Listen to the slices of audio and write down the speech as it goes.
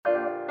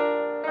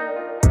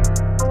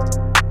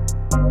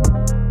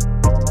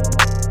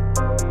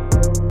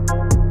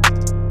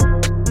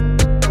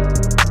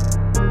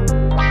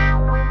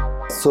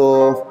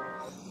So,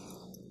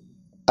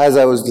 as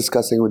I was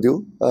discussing with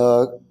you,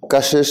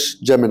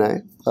 Kashish Gemini,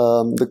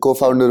 the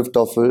co-founder of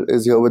TOEFL,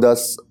 is here with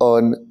us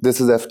on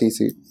This is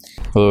FTC.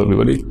 Hello,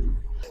 everybody.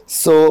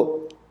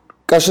 So,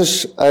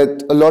 Kashish,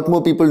 a lot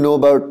more people know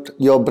about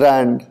your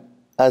brand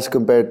as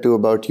compared to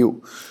about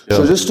you. Yeah.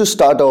 So, just to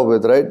start off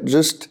with, right,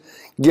 just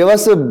give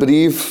us a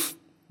brief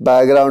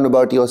background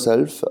about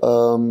yourself.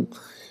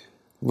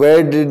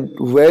 Where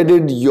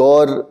did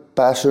your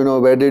passion or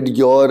where did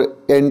your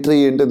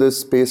entry into this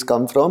space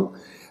come from?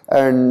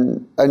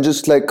 And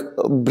just like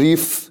a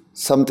brief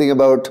something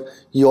about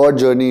your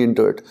journey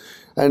into it.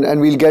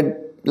 And we'll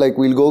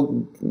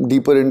go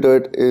deeper into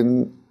it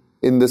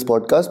in this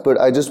podcast, but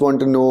I just want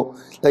to know,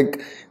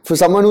 like, for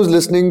someone who's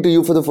listening to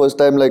you for the first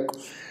time, like,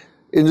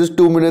 in just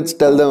 2 minutes,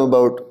 tell them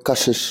about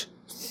Kashish.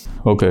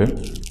 Okay.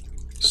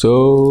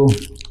 So,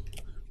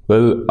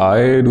 well,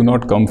 I do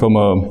not come from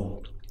a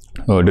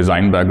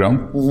design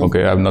background. Mm-hmm.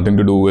 Okay, I have nothing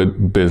to do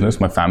with business.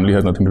 My family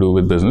has nothing to do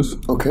with business.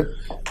 Okay.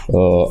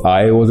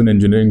 I was in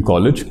engineering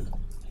college.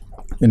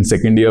 In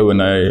second year,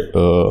 when I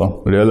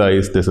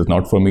realized this is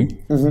not for me,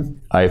 Mm-hmm.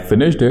 I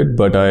finished it,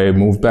 but I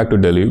moved back to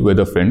Delhi with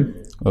a friend.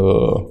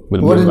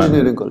 What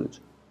engineering college?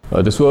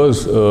 This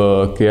was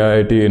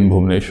KIIT in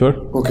Bhubaneswar.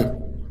 Okay.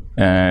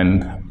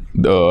 And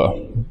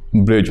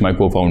Bridge, my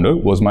co-founder,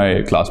 was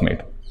my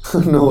classmate.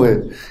 No way.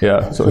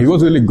 Yeah, so he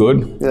was really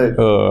good Right.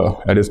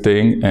 at his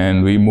thing,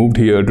 and we moved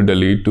here to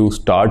Delhi to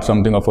start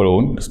something of our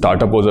own.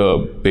 Startup was a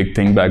big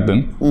thing back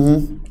then,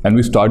 and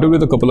we started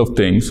with a couple of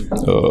things.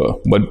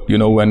 But you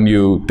know, when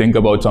you think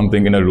about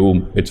something in a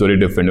room, it's very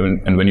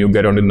different, and when you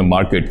get out in the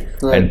market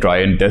and try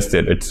and test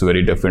it, it's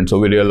very different. So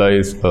we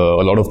realized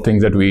a lot of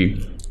things that we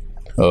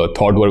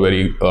thought were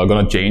very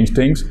gonna change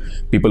things.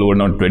 People were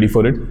not ready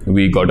for it.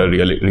 We got a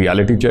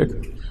reality check.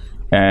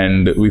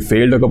 And we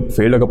failed a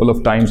couple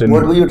of times.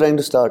 What were you trying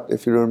to start,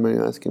 if you don't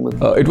mind asking?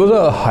 It was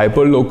a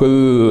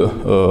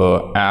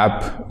hyper-local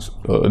app,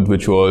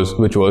 which was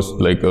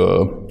like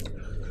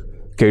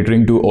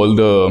catering to all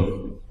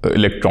the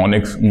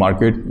electronics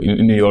market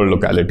in your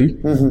locality.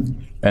 Mm-hmm.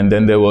 And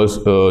then there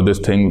was this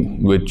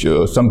thing which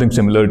something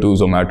similar to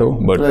Zomato,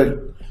 but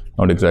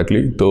not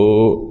exactly.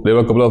 So there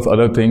were a couple of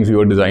other things. We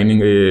were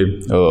designing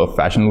a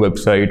fashion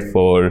website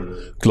for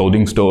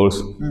clothing stores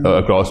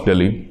across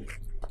Delhi.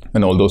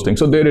 And all those things.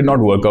 So they did not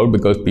work out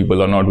because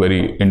people are not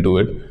very into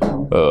it.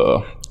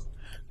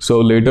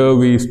 So later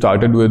we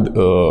started with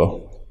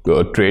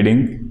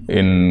trading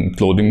in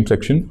clothing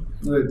section.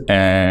 Right.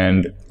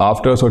 And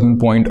after a certain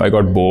point, I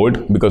got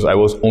bored because I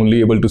was only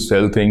able to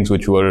sell things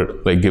which were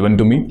like given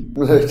to me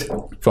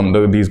from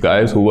these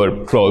guys who were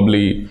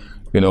probably,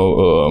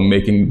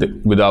 making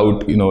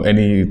without,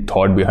 any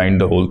thought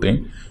behind the whole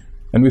thing.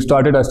 And I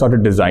started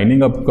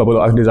designing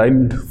I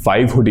designed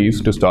 5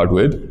 hoodies to start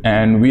with,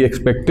 and we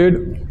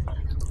expected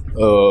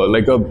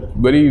like a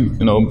very,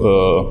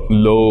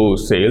 low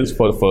sales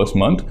for the first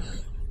month.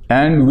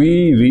 And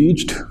we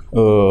reached,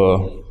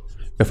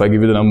 if I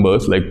give you the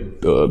numbers, like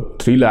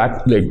 3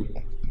 lakh, like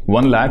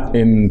 1 lakh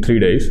in 3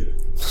 days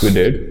we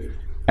did.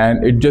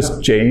 And it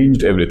just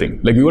changed everything.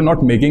 Like, we were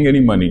not making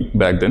any money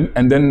back then.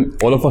 And then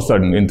all of a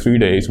sudden, in 3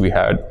 days, we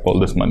had all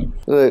this money.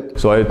 Right.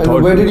 So I thought...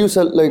 And where did you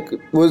sell?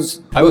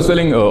 I was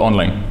selling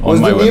online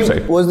on my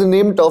website. Was the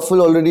name TOEFL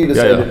already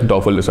decided? Yeah,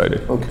 TOEFL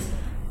decided. Okay.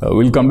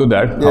 We'll come to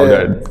that, how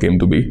that came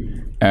to be.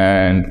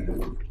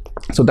 And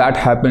so that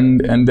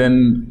happened. And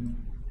then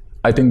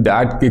I think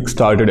that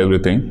kick-started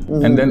everything.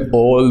 Mm-hmm. And then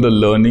all the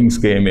learnings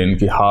came in,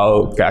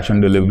 how cash on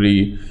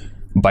delivery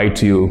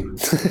bites you,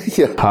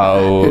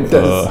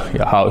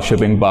 how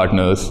shipping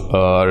partners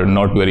are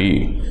not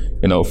very,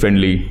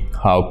 friendly,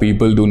 how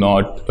people do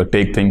not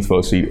take things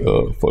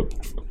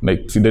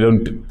they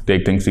don't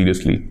take things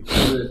seriously.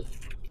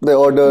 They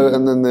order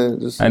and then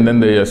they just... And then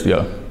they just,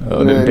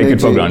 they take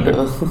it for granted.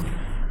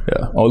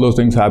 Yeah, all those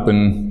things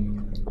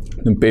happen,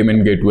 in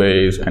payment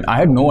gateways, and I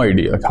had no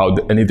idea how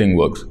anything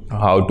works,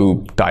 how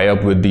to tie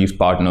up with these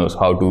partners,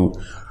 how to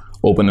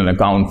open an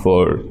account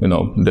for,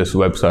 this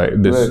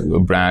website, this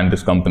brand,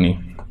 this company.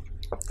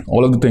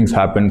 All of the things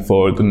happened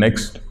for the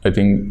next, I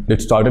think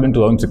it started in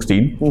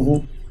 2016.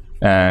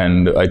 Mm-hmm.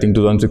 And I think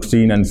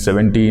 2016 and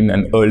 17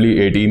 and early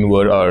 18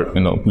 were our,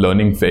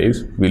 learning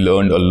phase. We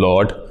learned a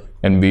lot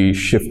and we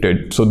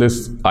shifted. So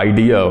this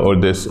idea or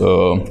this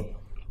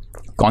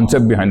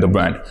concept behind the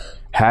brand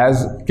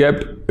has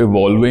kept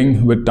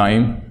evolving with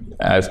time,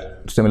 as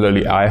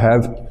similarly I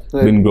have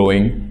been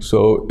growing.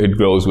 So it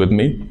grows with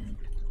me.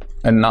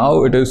 And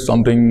now it is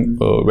something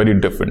very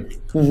different.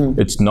 Mm-hmm.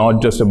 It's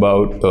not just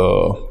about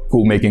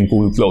making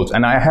cool clothes.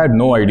 And I had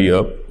no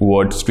idea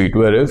what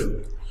streetwear is.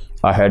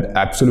 I had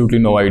absolutely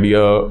no idea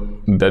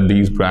that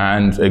these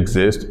brands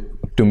exist.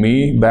 To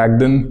me, back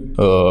then,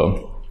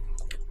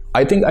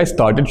 I think I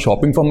started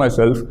shopping for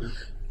myself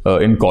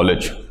in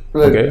college.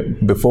 Right. Okay.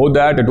 Before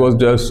that, it was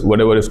just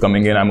whatever is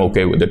coming in, I'm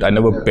okay with it. I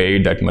never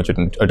paid that much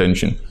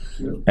attention.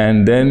 Yeah.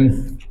 And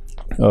then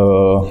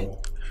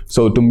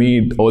So to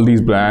me, all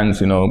these brands,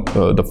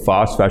 the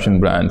fast fashion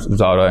brands,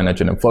 Zara and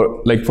H&M,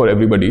 for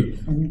everybody,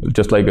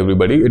 just like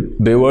everybody,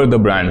 they were the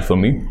brands for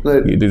me.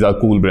 Right. These are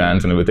cool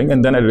brands and everything.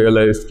 And then I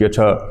realized, There's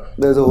a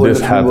whole this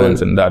different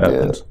happens world. and that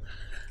happens.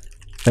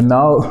 And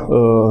now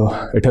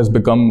it has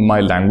become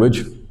my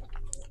language.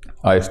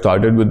 I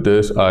started with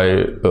this.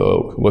 I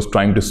was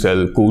trying to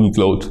sell cool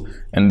clothes,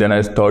 and then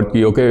I thought,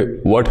 okay,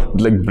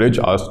 Bridge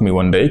asked me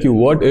one day,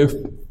 what if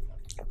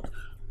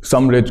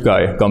some rich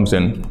guy comes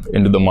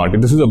into the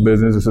market? This is a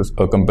business. This is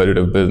a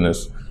competitive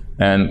business,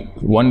 and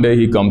one day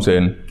he comes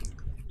in,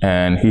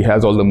 and he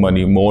has all the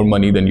money, more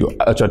money than you.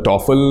 Achha,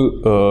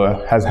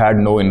 Toffle has had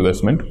no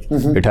investment.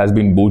 It has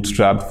been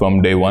bootstrapped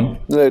from day one.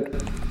 Right.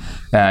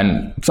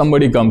 And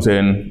somebody comes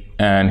in,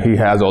 and he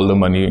has all the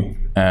money,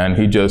 and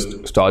he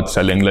just starts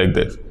selling like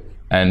this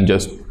and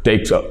just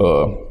takes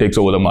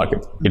over the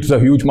market. It's a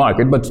huge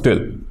market, but still,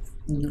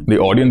 the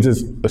audience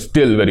is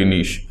still very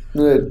niche.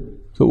 Right.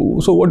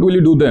 So what will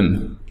you do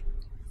then?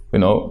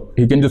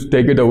 He can just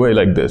take it away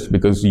like this,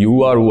 because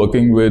you are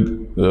working with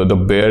the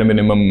bare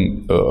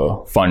minimum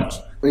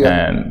funds.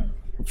 Yeah. And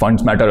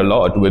funds matter a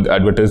lot with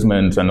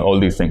advertisements and all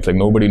these things. Like,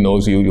 nobody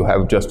knows you. You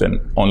have just an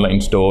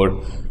online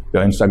store.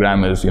 Your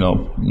Instagram is,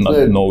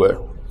 Right. nowhere.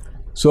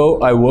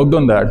 So I worked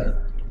on that.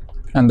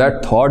 And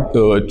that thought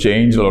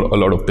changed a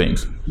lot of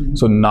things.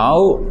 So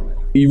now,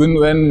 even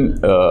when,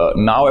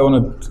 now I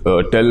want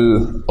to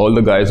tell all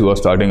the guys who are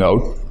starting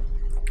out,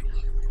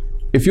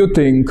 if you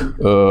think,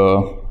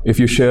 if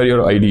you share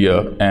your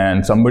idea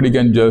and somebody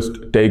can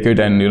just take it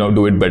and,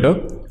 do it better,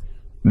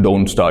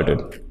 don't start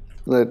it.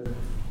 Right?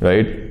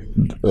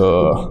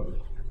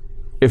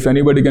 If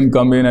anybody can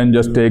come in and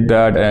just take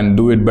that and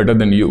do it better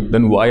than you,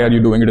 then why are you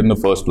doing it in the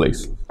first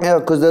place? Yeah,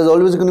 because there's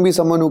always going to be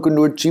someone who can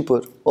do it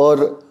cheaper,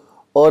 or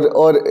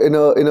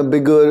in a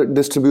bigger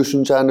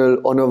distribution channel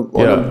on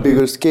a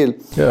bigger scale.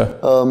 Yeah.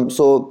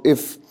 So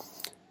if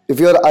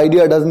your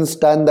idea doesn't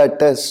stand that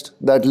test,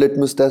 that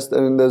litmus test,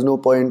 then there's no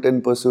point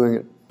in pursuing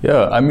it.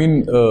 Yeah, I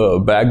mean,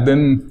 back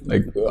then,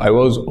 I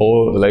was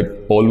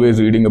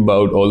always reading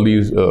about all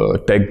these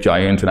tech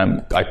giants,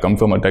 and I come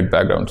from a tech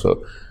background.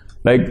 So,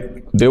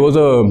 there was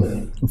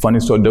a funny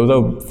story. There was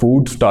a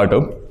food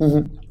startup,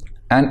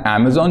 and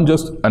Amazon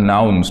just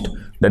announced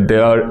that they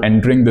are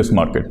entering this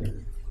market.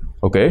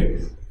 Okay,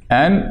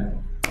 and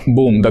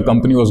boom, the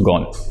company was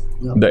gone.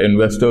 Yeah. The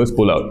investors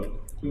pull out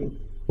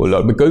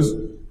because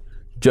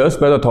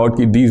just by the thought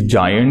that these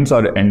giants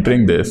are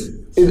entering this,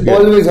 it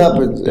always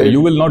happens.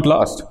 You will not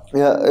last.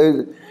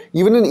 Yeah,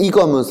 even in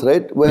e-commerce,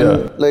 right?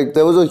 When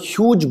there was a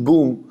huge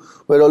boom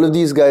where all of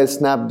these guys,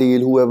 Snapdeal,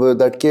 whoever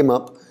that came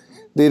up,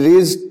 they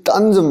raised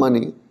tons of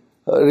money,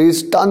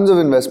 raised tons of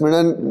investment,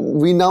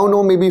 and we now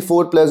know maybe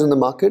 4 players in the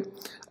market.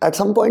 At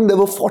some point, there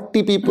were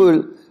 40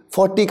 people.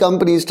 40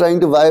 companies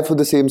trying to vie for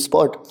the same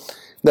spot.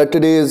 That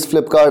today is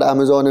Flipkart,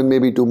 Amazon, and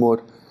maybe 2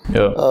 more.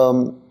 Yeah.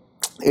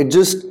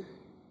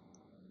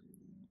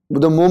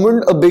 The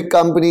moment a big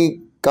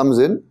company comes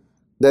in,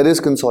 there is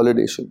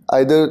consolidation.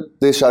 Either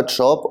they shut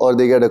shop, or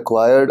they get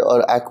acquired,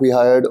 or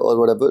acqui-hired, or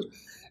whatever.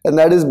 And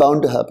that is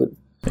bound to happen.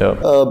 Yeah.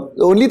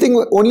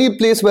 The only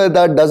place where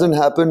that doesn't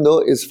happen, though,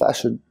 is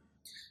fashion.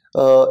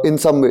 In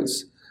some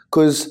ways.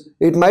 Because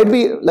it might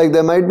be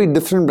there might be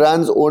different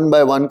brands owned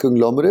by one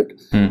conglomerate,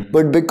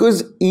 but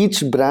because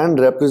each brand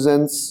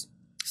represents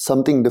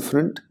something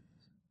different,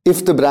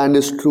 if the brand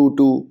is true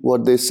to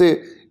what they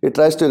say, it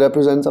tries to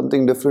represent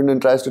something different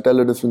and tries to tell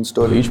a different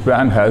story. Each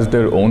brand has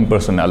their own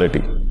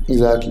personality.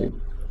 Exactly.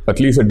 At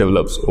least it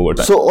develops over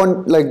time.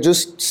 So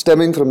just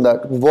stemming from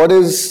that, what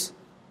is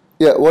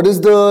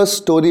the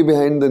story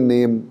behind the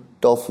name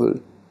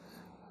Toffle?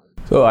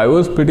 So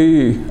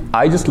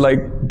I just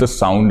like the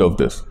sound of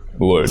this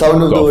word.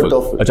 Sound of the word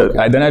Toffle.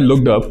 Okay. Then I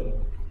looked up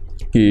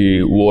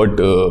what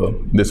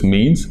this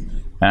means,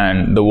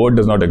 and the word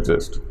does not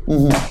exist.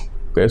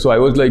 Okay, so I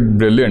was like,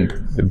 brilliant.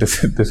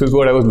 This is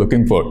what I was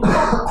looking for,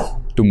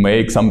 to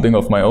make something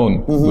of my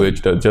own,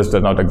 which just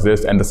does not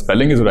exist, and the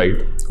spelling is right.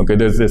 Okay,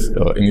 there's this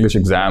English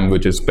exam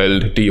which is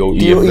spelled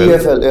T-O-E-F-L.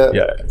 T-O-E-F-L,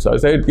 yeah. So I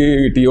said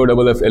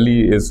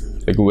T-O-F-F-L-E is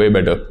way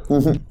better.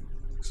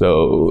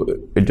 So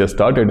it just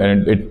started,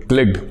 and it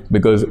clicked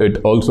because it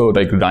also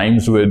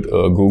rhymes with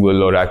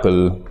Google,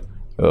 Oracle,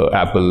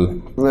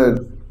 Apple. Right.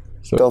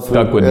 So Toffle,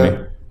 stuck with me.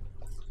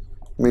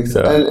 Makes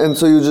sense. And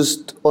so you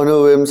just on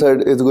a whim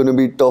said it's going to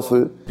be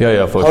Toffle.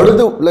 Yeah, for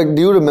sure.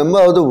 Do you remember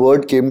how the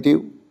word came to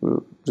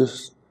you?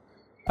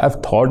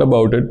 I've thought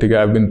about it.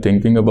 I've been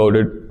thinking about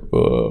it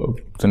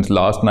since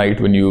last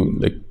night when you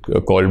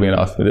called me and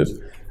asked me this.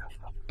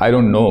 I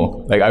don't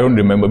know. I don't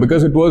remember,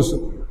 because it was.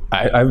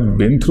 I've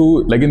been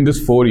through in this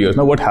 4 years.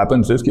 Now what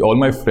happens is all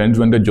my friends,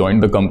 when they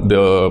joined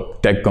the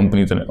tech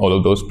companies and all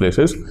of those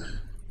places,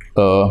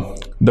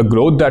 the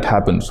growth that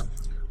happens,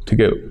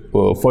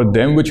 for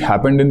them, which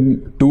happened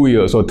in 2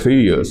 years or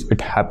 3 years,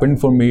 it happened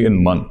for me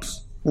in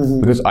months.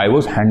 Because I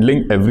was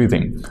handling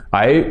everything.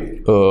 I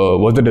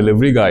was the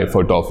delivery guy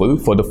for Toffle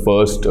for the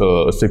first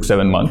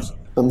 6-7 months.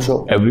 I'm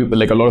sure.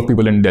 A lot of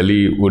people in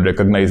Delhi would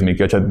recognize me.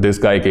 Ki, "Acha, this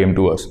guy came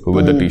to us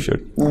with the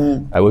T-shirt."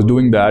 I was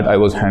doing that. I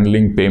was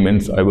handling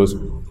payments. I was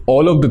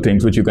all of the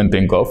things which you can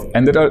think of,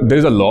 and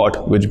there's a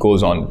lot which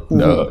goes on.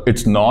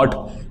 It's not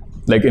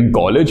like in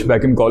college.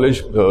 Back in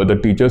college, the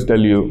teachers tell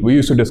you. We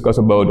used to discuss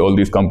about all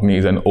these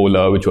companies and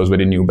Ola, which was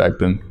very new back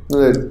then.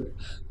 Right.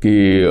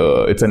 The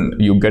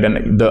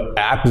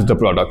app is the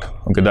product.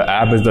 Okay, the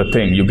app is the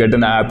thing. You get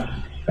an app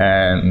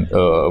and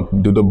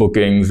do the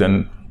bookings,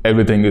 and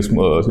everything is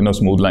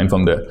smooth line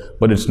from there.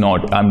 But it's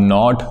not. I'm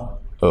not.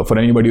 For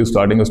anybody who's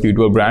starting a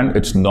streetwear brand,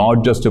 it's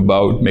not just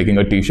about making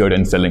a T-shirt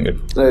and selling it.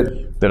 Right.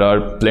 There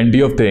are plenty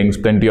of things,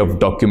 plenty of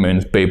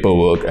documents,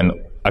 paperwork, and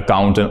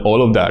accounts, and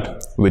all of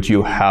that which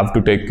you have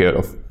to take care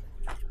of.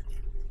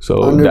 So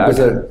 100%.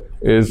 that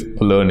is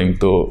learning.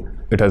 So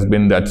it has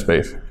been that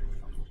space.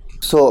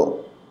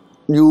 So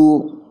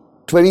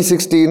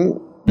 2016,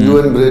 you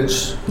and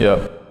Bridge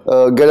Yeah.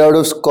 get out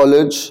of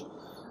college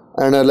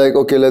and are like,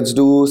 okay, let's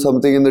do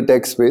something in the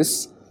tech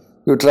space.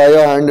 You try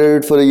your hand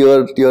at it for a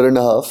year and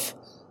a half,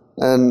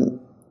 and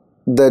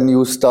then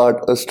you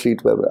start a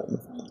streetwear brand.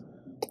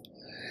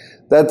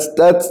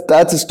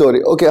 That's a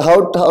story. Okay,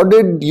 how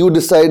did you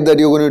decide that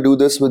you're going to do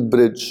this with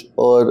Bridge,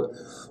 or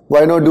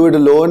why not do it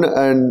alone,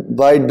 and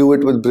why do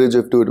it with Bridge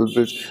if do it with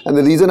Bridge? And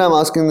the reason I'm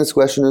asking this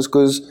question is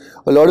because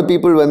a lot of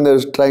people, when they're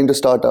trying to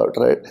start out,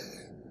 right,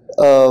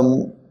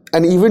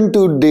 and even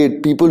to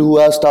date, people who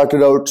have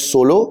started out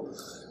solo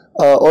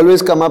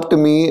always come up to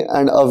me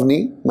and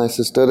Avni, my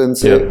sister, and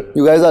say,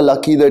 you guys are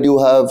lucky that you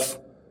are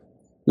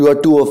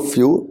two of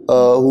you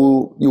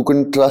who you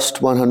can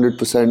trust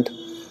 100%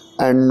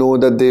 and know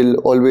that they'll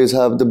always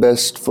have the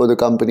best for the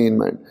company in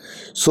mind.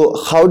 So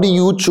how did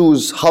you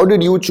choose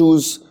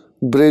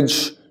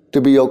Bridge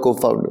to be your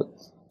co-founder?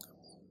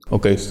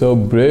 Okay, so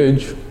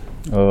Bridge,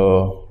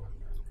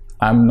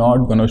 I'm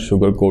not gonna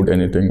sugarcoat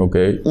anything,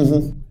 okay?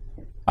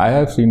 I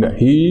have seen that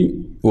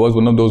he was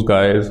one of those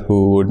guys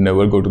who would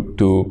never go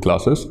to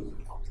classes,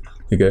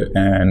 okay,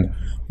 and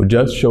would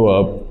just show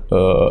up.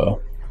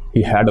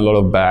 He had a lot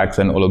of bags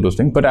and all of those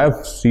things, but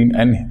I've seen,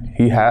 and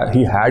he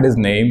had his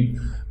name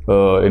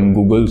in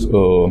Google's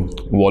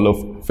Wall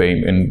of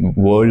Fame in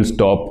world's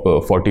top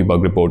 40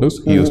 bug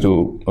reporters. He used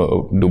to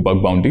do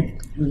bug bounty,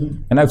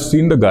 and I've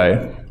seen the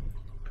guy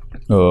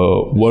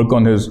work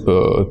on his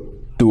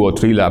 2 or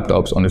 3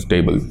 laptops on his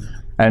table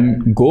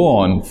and go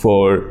on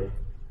for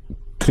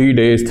 3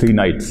 days, 3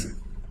 nights.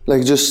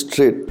 Like just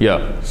straight?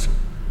 Yeah.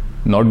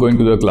 Not going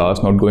to the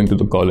class, not going to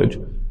the college,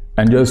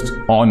 and just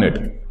on it.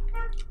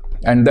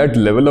 And that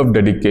level of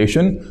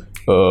dedication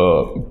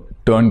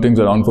turned things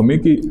around for me.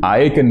 Ki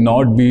I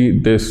cannot be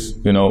this,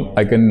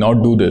 I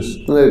cannot do this.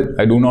 Right.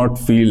 I do not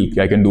feel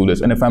I can do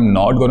this. And if I'm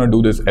not going to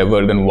do this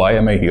ever, then why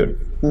am I here?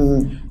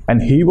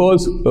 And he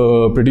was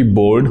pretty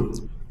bored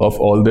of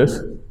all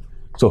this.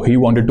 So he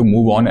wanted to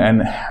move on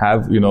and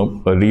have,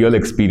 a real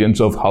experience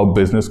of how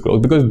business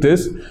grows.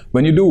 Because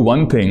when you do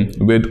one thing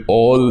with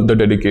all the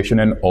dedication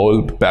and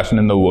all the passion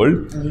in the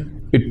world,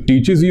 it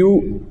teaches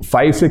you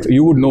 5-6,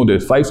 you would know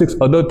this, 5-6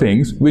 other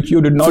things which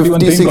you did not 50,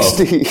 even think of.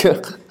 60, yeah.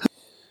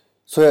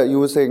 So yeah, you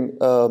were saying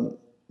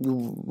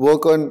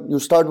you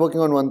start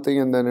working on one thing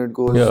and then it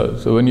goes. Yeah,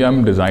 so when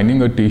I'm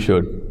designing a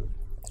T-shirt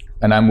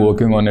and I'm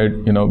working on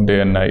it,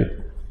 day and night.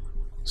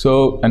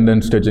 So, and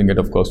then stitching it,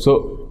 of course.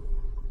 So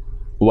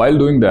while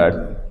doing that,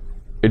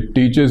 it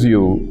teaches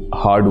you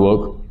hard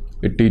work.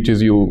 It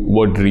teaches you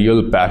what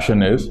real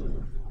passion is.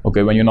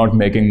 Okay, when you're not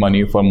making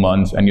money for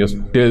months and you're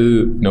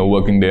still,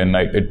 working day and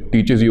night, it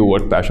teaches you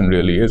what passion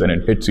really is, and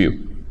it hits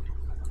you.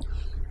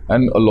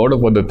 And a lot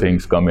of other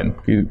things come in.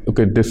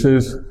 Okay, this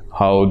is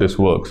how this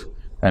works,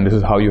 and this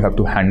is how you have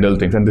to handle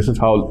things, and this is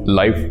how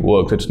life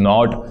works. It's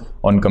not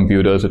on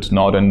computers. It's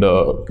not in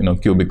the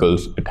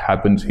cubicles. It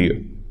happens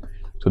here.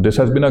 So this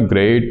has been a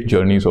great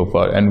journey so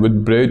far, and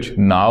with Bridge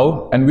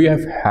now, and we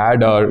have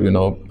had our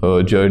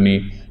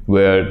journey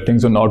where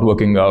things are not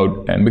working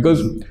out, and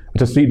because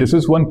this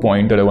is one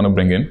point that I want to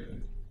bring in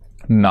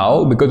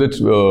now, because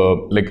it's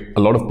like a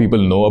lot of people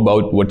know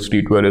about what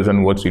streetwear is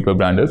and what streetwear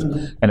brand is,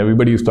 and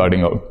everybody is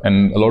starting out,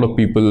 and a lot of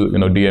people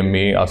DM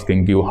me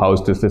asking you,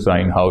 how's this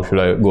design, how should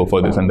I go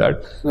for this and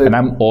that, and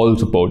I'm all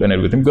support and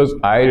everything, because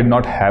I did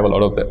not have a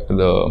lot of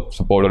the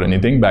support or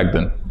anything back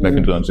then, back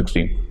in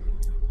 2016.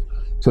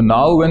 So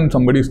now when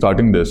somebody is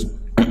starting this,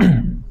 okay,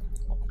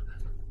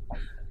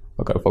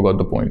 I forgot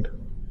the point.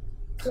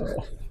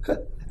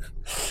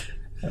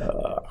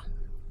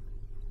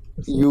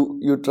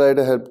 You try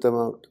to help them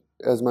out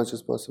as much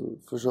as possible,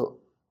 for sure.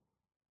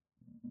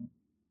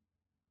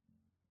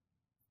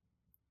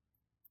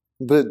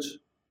 Bridge.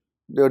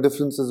 There are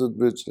differences with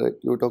Bridge, right?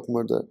 You were talking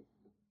about that.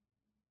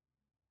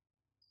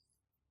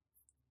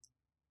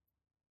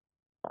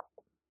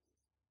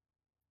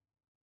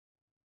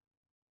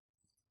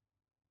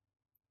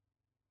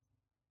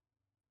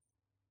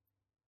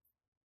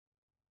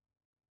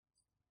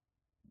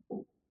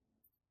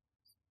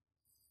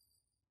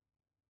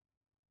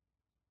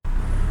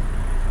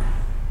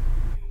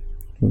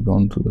 We've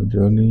gone through the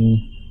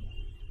journey.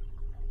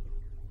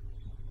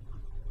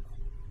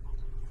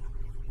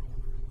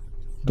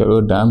 That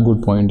was a damn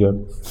good point, yeah.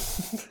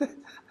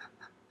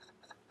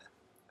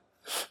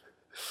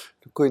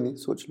 कोई नहीं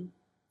सोच लो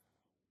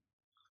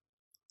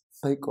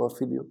भाई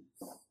coffee दियो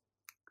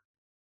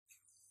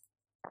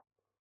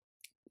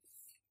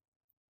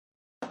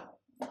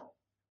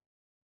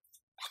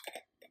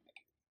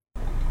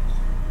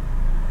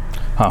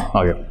हाँ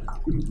आ गया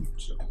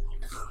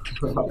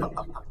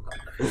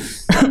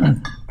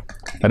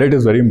and it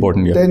is very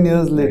important, yeah. 10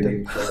 years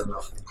later.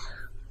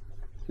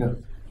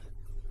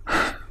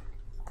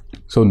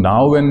 So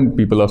now when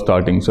people are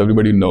starting, so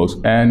everybody knows,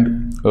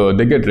 and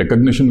they get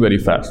recognition very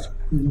fast.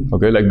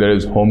 Okay, like there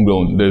is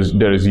Homegrown,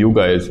 there is you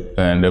guys,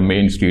 and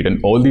Main Street, and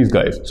all these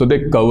guys. So they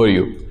cover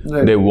you.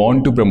 Right. They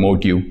want to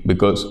promote you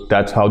because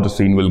that's how the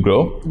scene will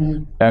grow.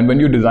 And when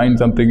you design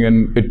something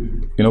and it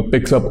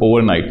picks up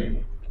overnight,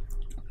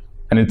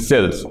 and it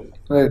sells,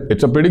 Right.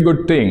 it's a pretty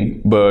good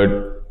thing. But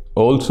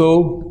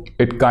also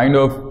it kind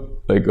of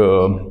like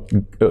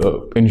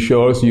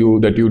ensures you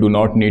that you do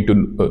not need to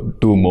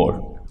do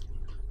more.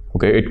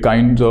 Okay, it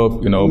kind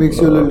of Makes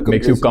you a little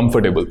makes you complacent.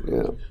 comfortable.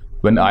 Yeah.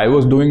 When I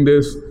was doing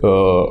this,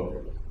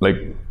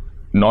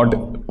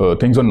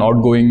 things are not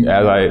going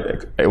as I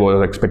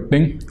was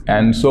expecting,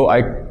 and so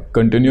I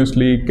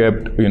continuously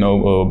kept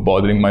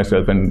bothering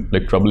myself and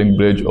like troubling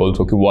Bridge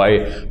also.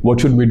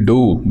 What should we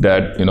do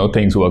that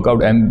things work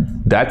out, and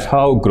that's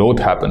how growth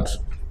happens.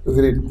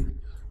 Agreed.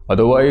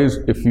 Otherwise,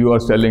 if you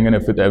are selling and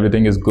if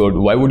everything is good,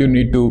 why would you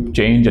need to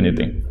change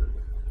anything?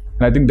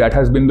 And I think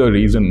that has been the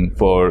reason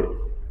for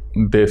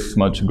this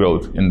much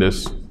growth in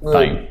this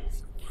time.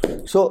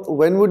 So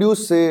when would you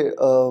say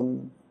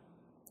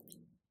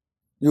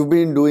you've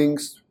been doing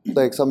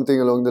like something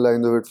along the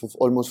lines of it for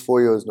almost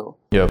 4 years now?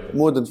 Yeah.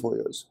 More than 4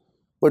 years.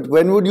 But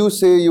when would you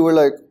say you were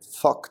like,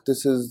 fuck,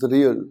 this is the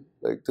real?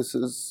 Like this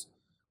is,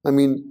 I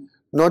mean,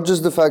 not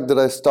just the fact that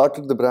I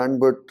started the brand,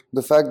 but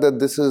the fact that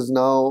this is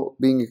now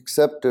being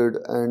accepted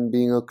and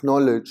being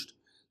acknowledged.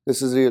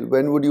 This is real.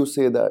 When would you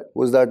say that?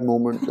 Was that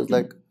moment? It's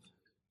like,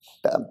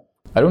 damn.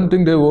 I don't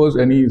think there was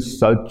any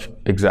such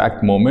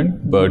exact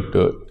moment, but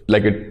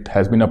like it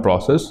has been a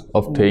process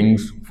of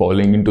things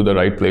falling into the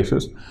right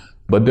places.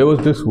 But there was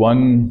this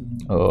one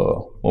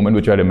moment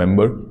which I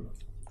remember.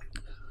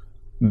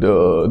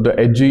 The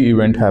Edgy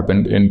event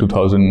happened in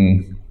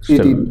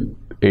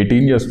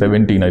 2018, yes,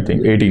 17, I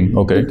think, 18,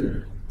 okay.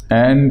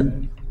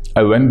 And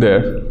I went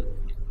there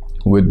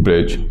with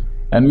Bridge,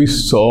 and we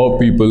saw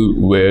people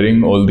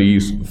wearing all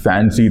these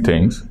fancy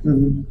things.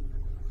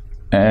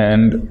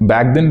 And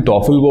back then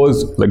TOEFL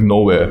was like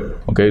nowhere,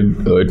 okay.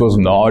 It was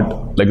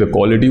not like the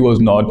quality was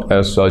not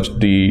as such,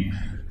 the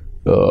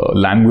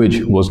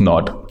language was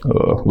not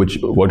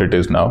what it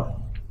is now.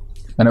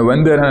 And I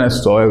went there and I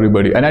saw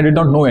everybody, and I did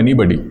not know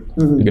anybody,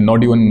 like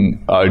not even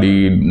RD,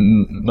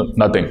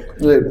 nothing.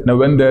 Right. And I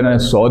went there and I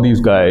saw these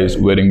guys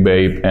wearing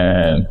Bape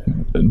and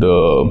the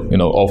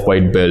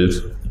off-white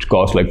belts, which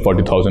cost like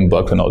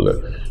 $40,000 and all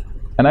that.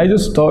 And I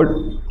just thought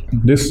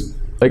this,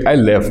 like I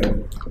left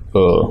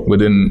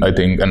within I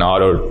think an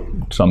hour or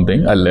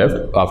something. I left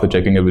after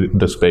checking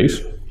the space.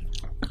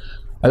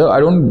 I thought I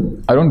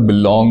don't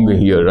belong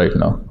here right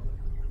now,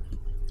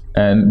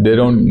 and they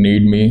don't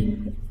need me.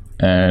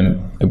 And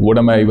like, what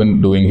am I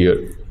even doing here?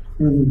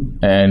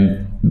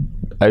 And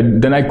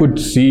then I could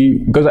see,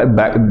 because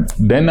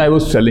then I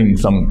was selling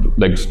some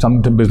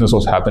business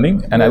was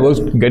happening, and I was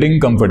getting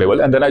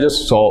comfortable, and then I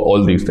just saw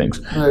all these things.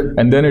 Right.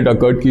 And then it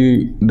occurred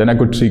then I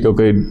could see,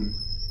 okay,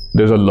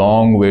 there's a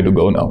long way to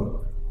go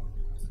now.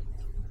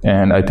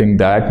 And I think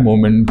that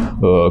moment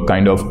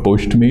kind of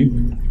pushed me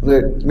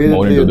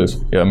more into this.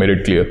 Yeah, made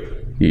it clear.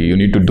 You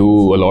need to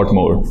do a lot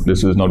more.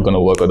 This is not going to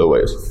work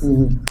otherwise.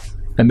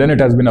 And then it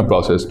has been a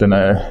process. Then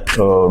I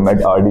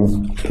met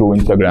RD through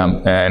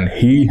Instagram, and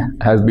he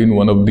has been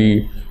one of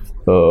the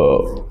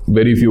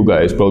very few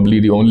guys, probably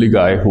the only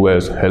guy who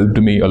has helped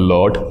me a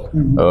lot.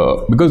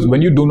 Because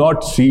when you do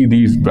not see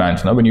these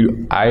brands, now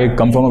I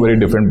come from a very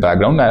different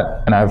background,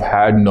 and I've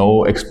had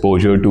no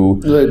exposure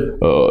to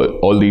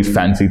all these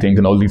fancy things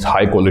and all these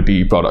high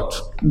quality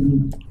products.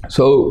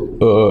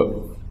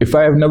 So if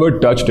I have never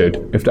touched it,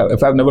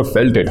 if I've never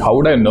felt it, how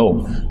would I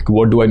know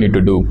what do I need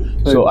to do?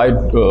 So I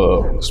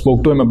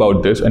spoke to him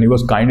about this, and he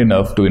was kind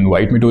enough to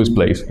invite me to his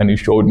place, and he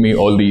showed me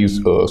all these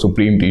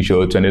Supreme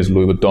t-shirts and his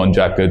Louis Vuitton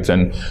jackets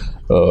and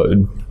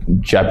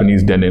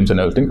Japanese denims and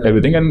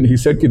everything. And he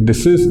said,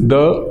 this is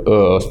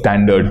the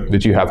standard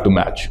which you have to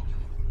match.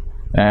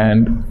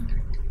 And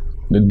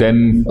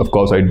then, of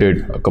course, I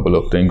did a lot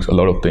of things,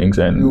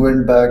 and you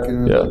went back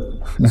and yeah.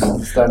 This is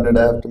the standard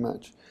I have to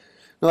match.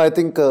 No, I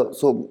think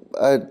so.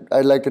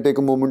 I'd like to take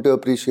a moment to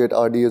appreciate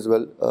RD as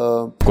well.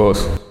 Of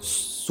course.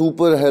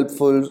 Super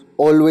helpful,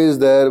 always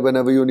there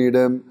whenever you need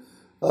him.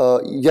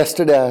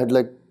 Yesterday I had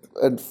like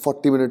a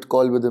 40-minute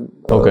call with him.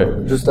 Okay. I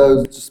was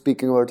just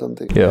speaking about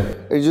something. Yeah.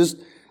 It's just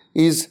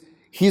he's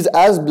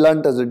as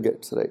blunt as it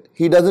gets, right?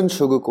 He doesn't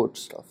sugarcoat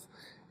stuff,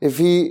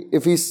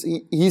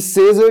 he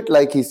says it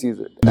like he sees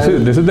it.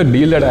 This is the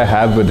deal that I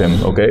have with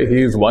him. Okay,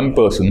 he is one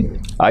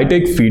person. I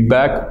take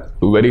feedback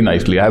very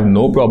nicely. I have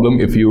no problem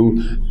if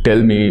you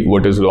tell me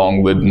what is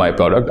wrong with my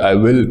product. I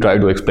will try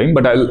to explain,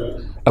 but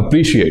I'll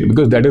appreciate,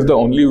 because that is the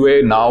only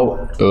way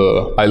now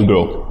I'll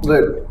grow.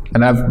 Right.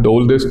 And I've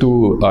told this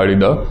to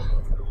Arida.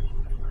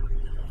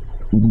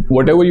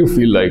 Whatever you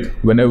feel like,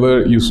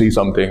 whenever you see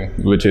something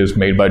which is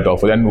made by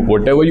Toffle, and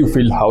whatever you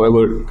feel,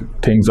 however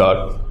things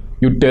are,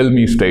 you tell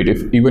me straight.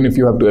 Even if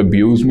you have to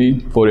abuse me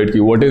for it,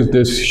 what is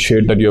this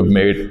shit that you have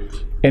made?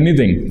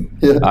 Anything,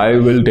 yeah. I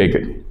will take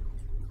it.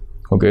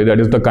 Okay, that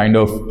is the kind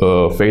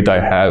of faith I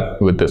have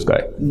with this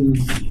guy.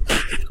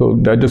 So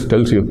that just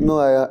tells you. No,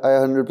 I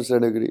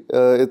 100% agree.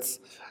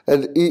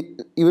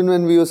 Even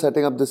when we were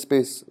setting up this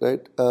space,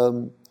 right?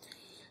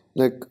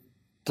 Like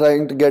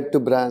trying to get to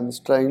brands,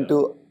 trying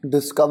to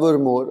discover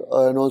more,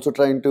 and also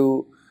trying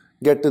to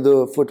get to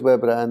the footwear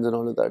brands and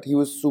all of that. He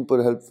was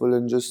super helpful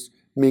in just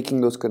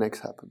making those connects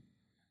happen,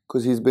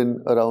 because he's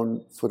been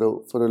around for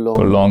a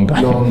long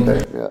time.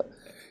 Yeah.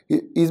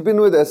 He's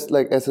been with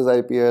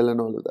SSIPL and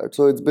all of that.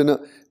 So it's been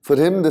for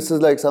him, this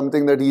is like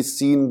something that he's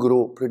seen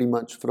grow pretty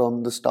much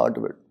from the start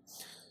of it.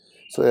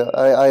 So yeah,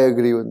 I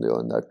agree with you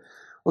on that.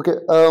 Okay.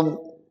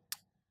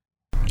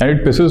 And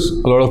it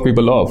pisses a lot of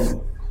people off.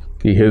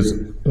 He is,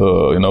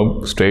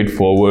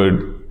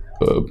 straightforward.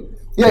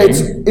 Yeah,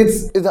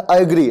 it's. I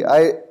agree.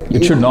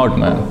 It should not,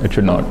 man. It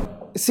should not.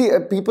 See,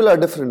 people are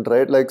different,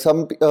 right? Like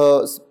some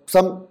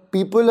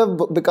people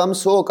have become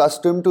so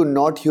accustomed to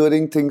not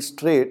hearing things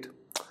straight.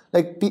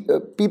 Like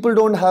people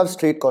don't have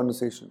straight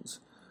conversations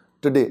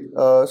today.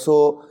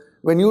 So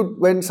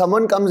when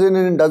someone comes in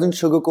and doesn't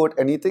sugarcoat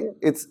anything,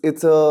 it's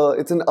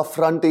an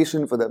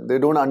affrontation for them. They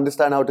don't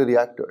understand how to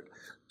react to it.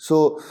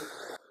 So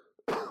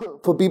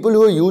for people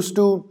who are used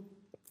to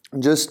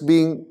just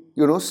being,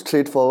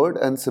 straightforward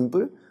and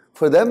simple,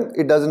 for them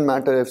it doesn't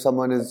matter if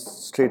someone is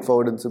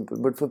straightforward and simple.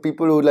 But for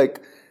people who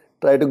like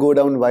try to go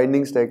down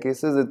winding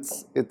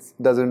staircases, it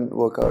doesn't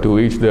work out. To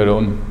each their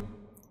own,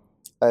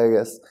 I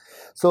guess.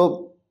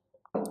 So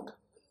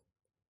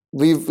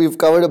we've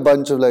covered a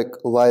bunch of like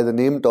why the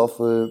name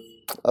Toffle,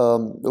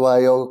 why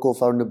your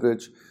co-founder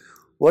Bridge.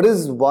 What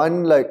is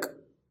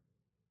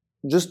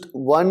just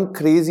one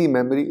crazy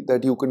memory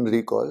that you can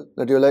recall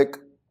that you're like,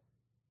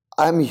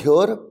 I'm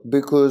here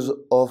because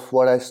of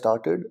what I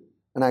started,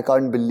 and I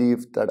can't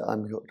believe that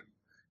I'm here,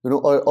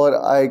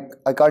 or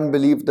I can't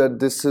believe that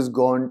this has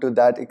gone to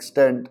that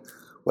extent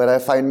where I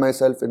find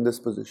myself in this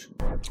position.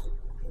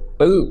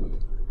 Well,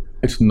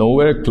 it's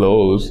nowhere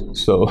close,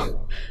 so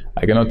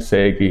I cannot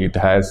say it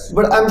has.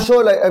 But I'm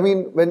sure,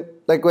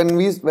 when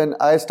we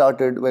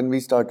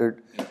started,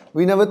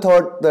 we never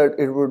thought that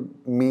it would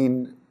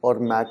mean or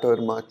matter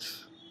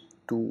much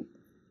to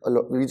a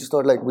lot. We just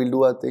thought we'll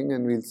do our thing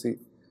and we'll see.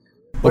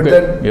 But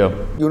then,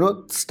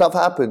 stuff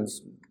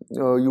happens.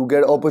 You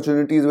get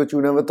opportunities which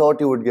you never thought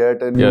you would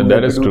get, and you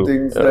get to do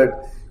things that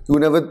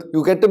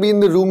you get to be in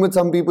the room with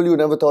some people you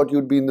never thought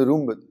you'd be in the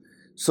room with.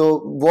 So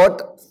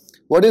what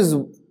is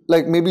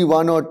maybe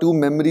one or two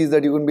memories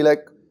that you can be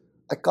like,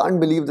 I can't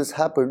believe this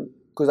happened,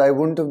 because I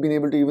wouldn't have been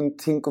able to even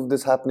think of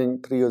this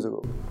happening 3 years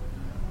ago?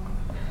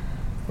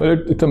 Well,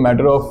 it's a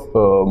matter of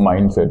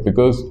mindset,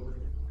 because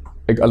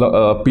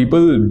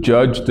people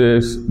judge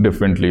this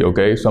differently.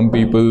 Okay, some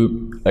people,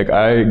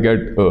 I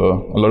get a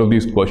lot of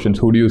these questions.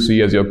 Who do you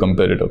see as your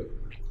competitor?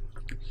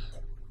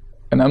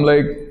 And I'm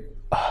like,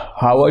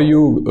 how are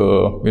you,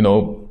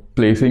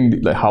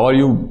 how are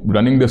you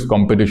running this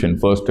competition?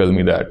 First, tell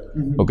me that.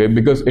 Mm-hmm. Okay,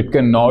 because it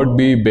cannot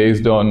be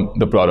based on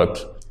the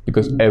products.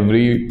 Because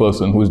every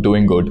person who's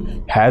doing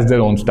good has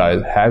their own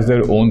style, has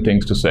their own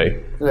things to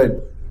say. Right.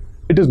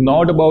 It is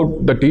not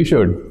about the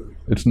t-shirt.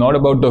 It's not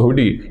about the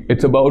hoodie.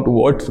 It's about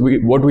what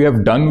we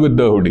have done with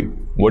the hoodie.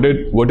 What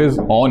is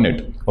on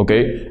it.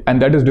 Okay, and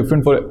that is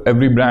different for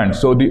every brand.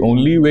 So the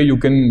only way you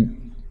can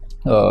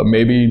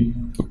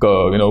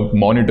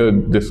monitor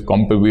this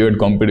weird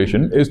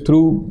competition is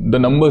through the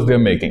numbers they're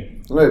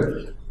making. Right.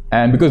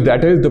 And because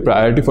that is the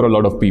priority for a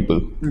lot of people.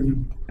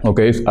 Mm-hmm.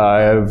 Okay, so I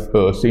have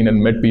seen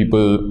and met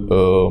people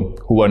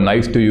who are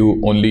nice to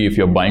you only if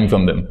you're buying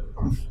from them.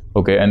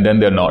 Okay, and then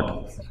they're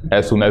not.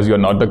 As soon as you're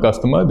not the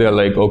customer, they're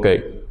like,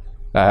 okay,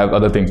 I have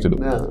other things to do.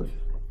 Yeah.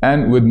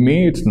 And with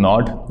me, it's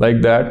not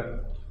like that.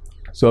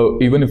 So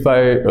even if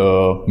I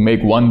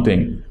make one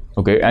thing,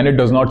 okay, and it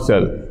does not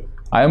sell,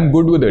 I am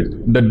good with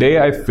it. The day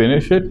I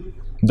finish it,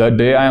 the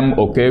day I am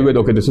okay with,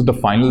 okay, this is the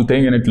final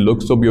thing and it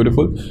looks so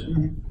beautiful.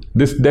 Mm-hmm.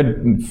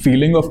 That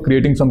feeling of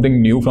creating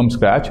something new from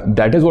scratch,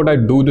 that is what I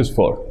do this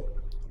for.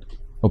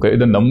 Okay,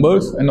 the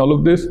numbers and all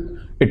of this,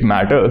 it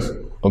matters.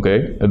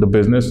 Okay, the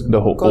business,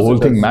 the whole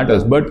thing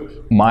matters.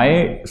 But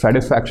my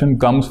satisfaction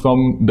comes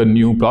from the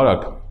new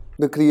product,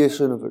 the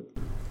creation of it.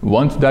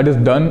 Once that is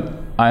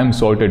done, I am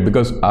sorted,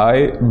 because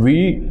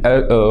we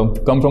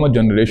come from a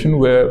generation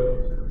where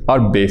our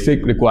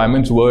basic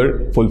requirements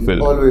were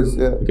fulfilled. Always,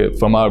 yeah. Okay,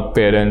 from our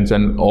parents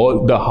and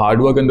all the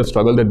hard work and the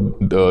struggle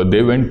that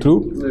they went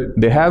through, right.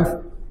 They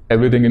have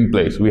everything in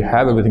place. We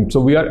have everything. So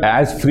we are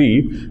as free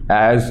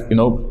as,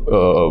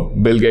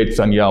 Bill Gates'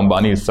 son, yeah,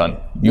 Ambani's son.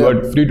 You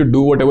are free to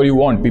do whatever you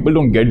want. People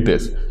don't get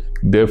this.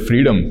 Their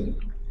freedom,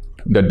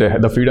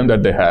 the freedom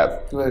that they have.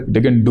 Right.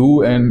 They can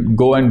do and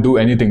go and do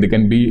anything. They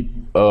can be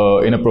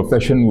in a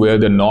profession where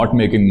they're not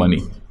making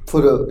money.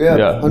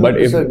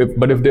 But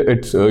if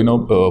it's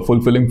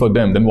fulfilling for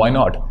them, then why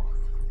not?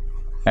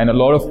 And a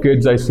lot of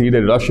kids I see, they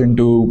rush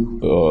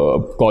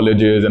into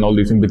colleges and all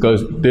these things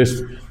because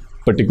this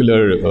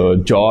particular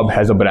job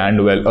has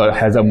a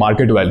has a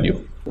market value.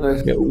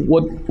 Right. Yeah,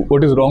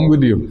 what is wrong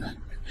with you?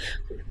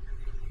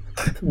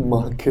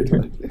 Market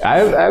value.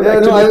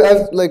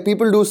 I've like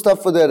people do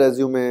stuff for their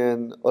resume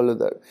and all of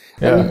that.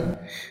 Yeah. And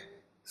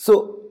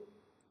so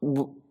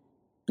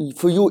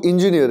for you,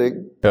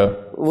 engineering,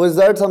 was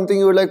that something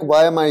you were like,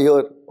 why am I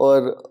here?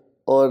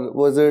 Or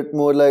was it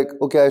more like,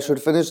 okay, I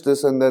should finish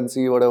this and then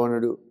see what I want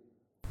to do?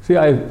 See,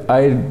 I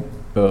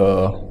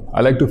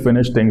like to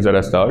finish things that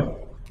I start,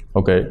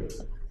 okay,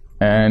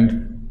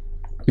 and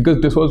because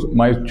this was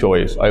my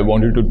choice, I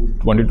wanted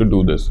to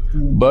do this,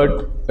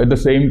 but at the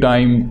same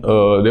time,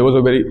 there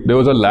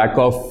was a lack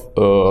of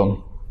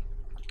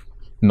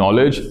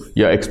knowledge,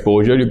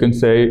 exposure, you can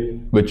say,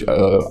 which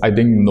I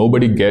think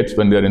nobody gets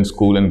when they're in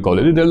school and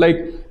college. They're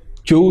like,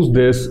 choose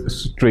this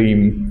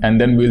stream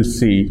and then we'll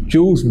see.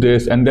 Choose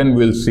this and then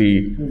we'll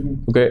see.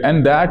 Okay,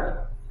 and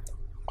that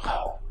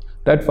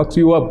fucks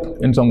you up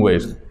in some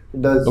ways.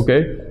 It does.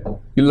 Okay,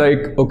 you're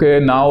like, okay,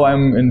 now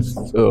I'm in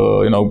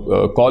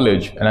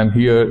college and I'm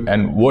here,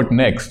 and what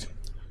next?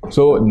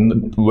 So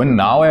when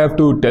now I have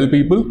to tell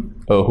people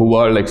who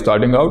are like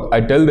starting out,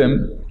 I tell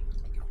them,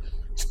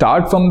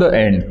 start from the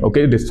end.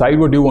 Okay, decide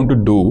what you want to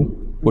do,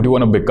 what you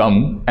want to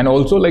become, and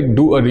also like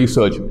do a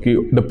research.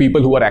 The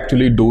people who are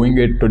actually doing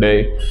it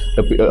today,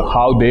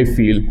 how they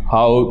feel,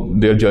 how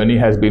their journey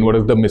has been, what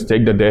is the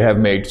mistake that they have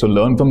made. So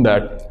learn from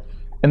that,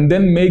 and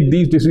then make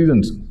these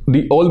decisions.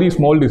 All these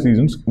small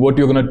decisions, what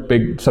you're going to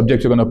pick,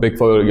 subjects you're going to pick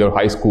for your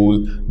high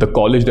school, the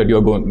college that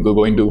you're going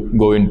to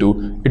go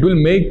into. It will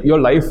make your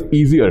life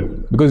easier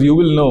because you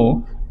will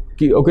know,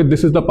 okay,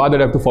 this is the path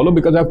that I have to follow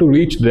because I have to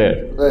reach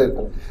there. Right.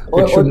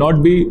 It should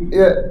not be.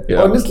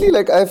 Yeah. Honestly,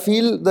 like I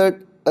feel that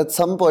at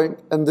some point,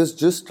 and this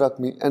just struck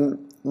me, and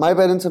my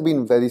parents have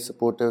been very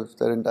supportive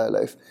their entire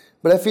life,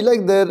 but I feel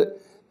like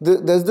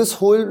there's this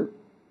whole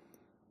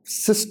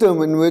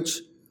system in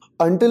which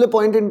until a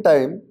point in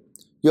time,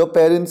 your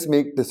parents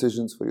make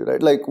decisions for you,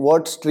 right? Like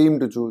what stream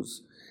to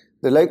choose.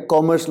 They're like,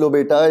 commerce lo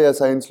beta, ya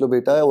science lo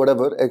beta, or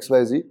whatever,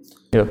 XYZ.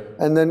 Yeah.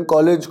 And then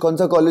college, kaun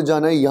sa college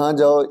jana hai, yahan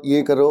jao,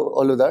 ye karo,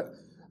 all of that.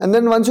 And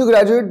then once you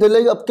graduate, they're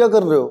like, ab kya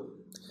kar rahe ho?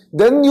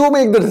 Then you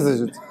make the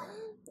decisions.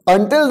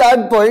 Until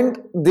that point,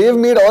 they've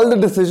made all the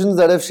decisions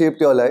that have shaped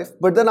your life.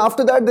 But then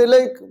after that, they're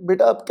like,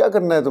 beta, ab kya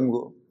karna hai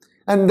tumko?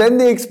 And then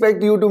they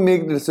expect you to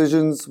make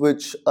decisions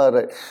which are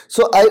right.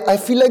 So I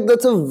feel like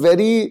that's a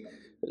very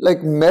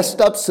like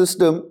messed up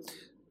system,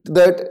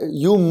 that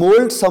you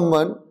mold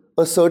someone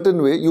a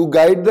certain way, you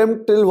guide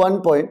them till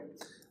one point,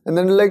 and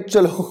then like,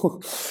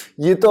 chalo,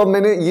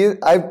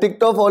 I've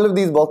ticked off all of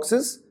these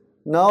boxes,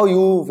 now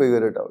you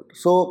figure it out.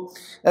 So,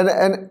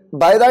 and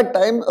by that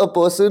time, a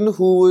person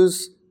who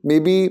is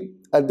maybe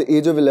at the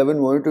age of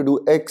 11 wanted to do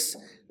X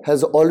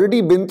has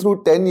already been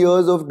through 10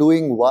 years of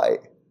doing Y.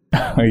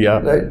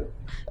 Yeah. Right?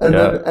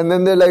 And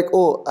then they're like,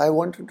 oh, I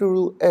wanted to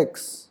do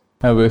X.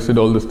 I wasted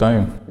all this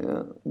time.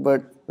 Yeah,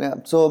 but yeah,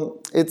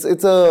 so it's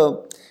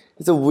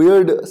a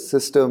weird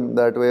system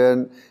that way,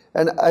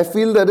 and I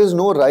feel there is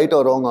no right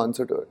or wrong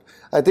answer to it.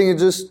 I think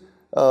it's just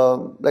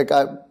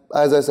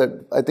as I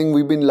said, I think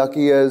we've been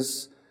lucky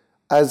as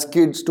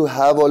kids to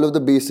have all of the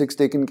basics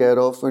taken care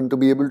of and to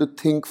be able to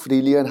think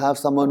freely and have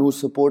someone who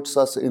supports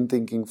us in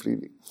thinking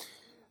freely,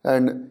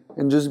 and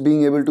just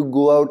being able to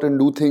go out and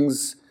do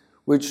things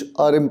which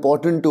are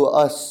important to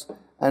us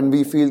and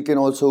we feel can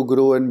also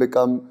grow and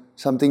become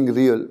something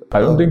real.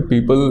 I don't think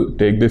people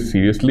take this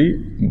seriously,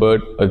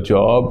 but a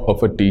job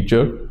of a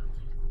teacher,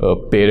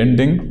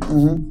 parenting,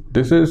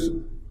 this is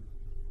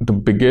the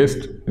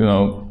biggest,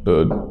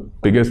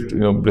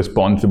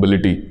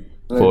 responsibility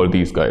for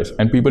these guys,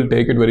 and people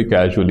take it very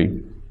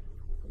casually.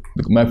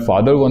 My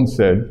father once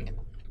said,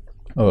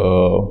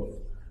 the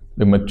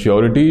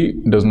maturity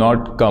does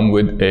not come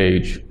with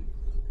age.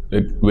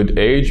 With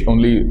age,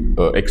 only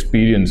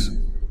experience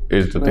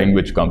is the thing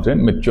which comes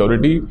in.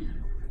 Maturity,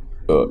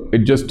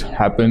 it just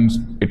happens.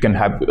 It can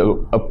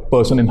happen. A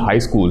person in high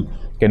school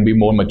can be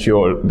more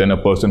mature than a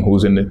person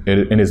who's in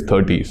his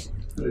 30s.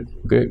 Right.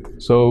 Okay,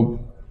 so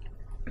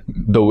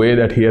the way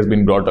that he has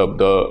been brought up,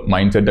 the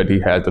mindset that he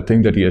has, the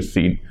things that he has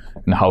seen,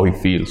 and how he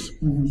feels,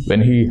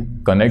 when he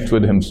connects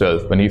with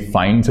himself, when he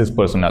finds his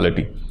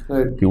personality,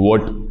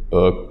 what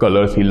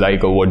colors he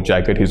like or what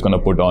jacket he's gonna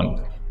put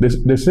on.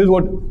 This is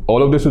what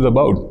all of this is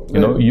about.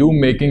 You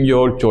making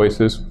your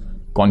choices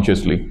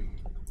consciously,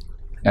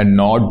 and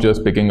not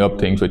just picking up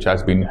things which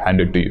has been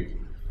handed to you.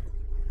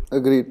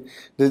 Agreed.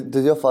 Did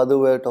your father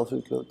wear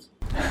toffle clothes?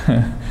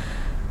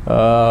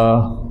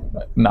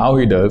 Now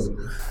he does.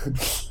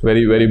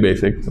 very very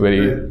basic,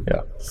 very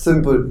yeah,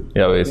 simple.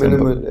 yeah, very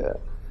simple. Minimal. Yeah.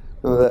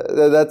 No,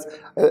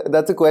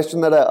 that's a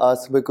question that I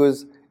ask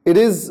because it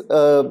is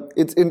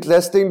it's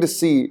interesting to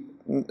see,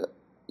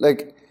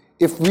 like,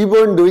 if we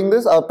weren't doing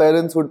this, our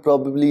parents would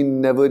probably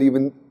never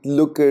even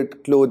look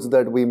at clothes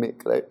that we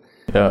make, right?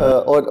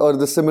 Yeah. Or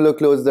the similar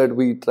clothes that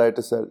we try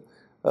to sell.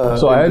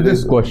 So I had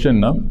this question,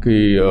 na,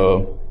 ki,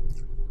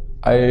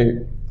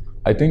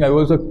 I think I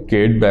was a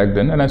kid back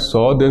then, and I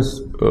saw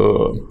this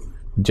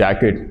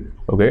jacket,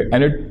 okay,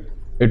 and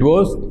it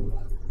was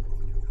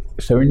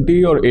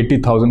 70 or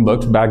 80,000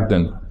 bucks back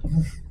then,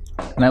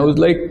 and I was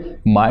like,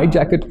 my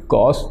jacket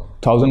cost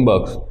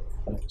 $1,000.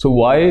 So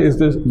why is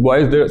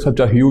there such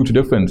a huge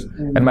difference?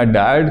 And my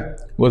dad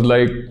was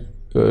like,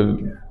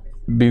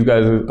 these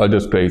guys are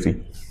just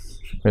crazy.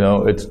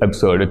 It's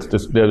absurd.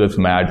 They're just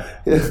mad.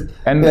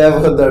 And yeah,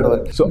 I've heard that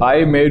one. So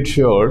I made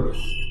sure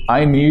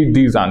I need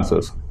these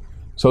answers.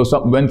 So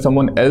when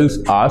someone else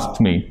asked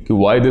me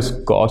why this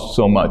costs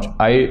so much,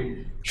 I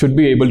should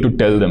be able to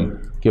tell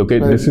them, okay,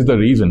 right, this is the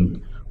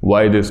reason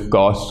why this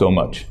costs so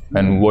much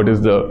and what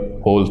is the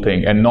whole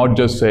thing, and not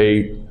just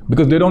say,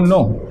 because they don't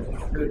know.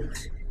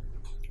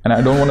 And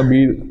I don't want to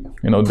be,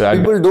 that.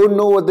 People don't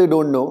know what they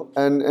don't know,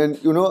 and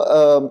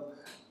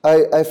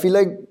I feel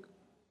like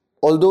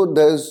although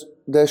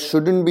there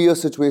shouldn't be a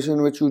situation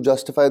in which you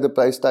justify the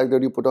price tag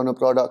that you put on a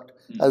product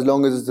as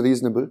long as it's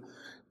reasonable,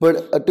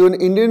 but to an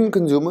Indian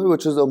consumer,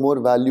 which is a more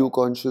value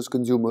conscious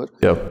consumer,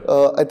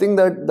 I think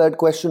that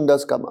question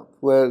does come up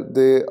where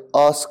they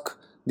ask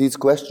these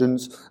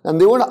questions, and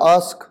they want to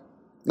ask,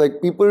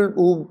 like, people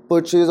who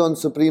purchase on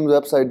Supreme's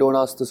website don't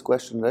ask this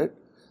question, right?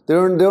 They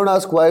don't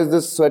ask, why is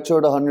this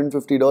sweatshirt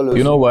 $150?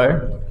 You know why?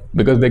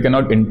 Because they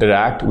cannot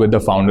interact with the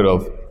founder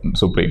of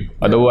Supreme.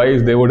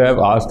 Otherwise, they would have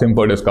asked him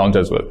for discounts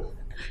as well.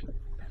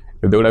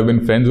 If they would have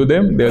been friends with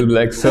him, they'll be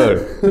like, sir.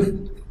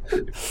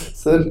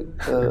 Sir.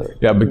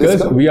 Yeah, because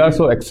discount? We are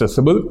so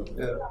accessible,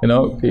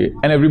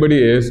 and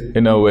everybody is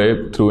in a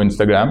way through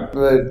Instagram.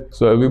 Right.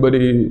 So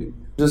everybody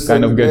just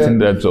kind of gets in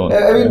that zone.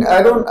 I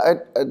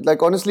mean,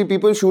 like, honestly,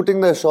 people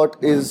shooting their shot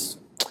is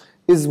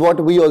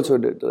what we also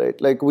did, right?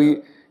 Like,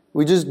 we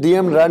just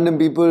DM'd random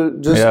people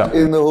just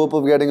in the hope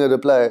of getting a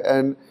reply.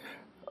 And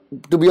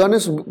to be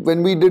honest,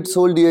 when we did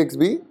Soul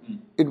DXB,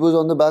 it was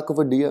on the back of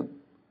a DM.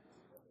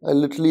 I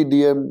literally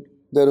DM'd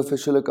their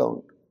official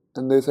account,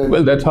 and they said,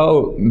 well, that's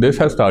how this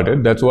has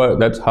started. That's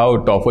how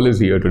TOEFL is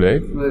here today.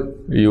 Right.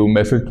 You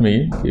messaged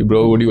me,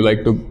 bro, would you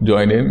like to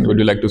join in? Would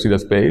you like to see the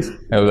space?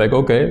 I was like,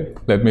 okay,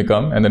 let me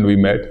come. And then we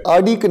met.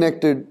 RD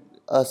connected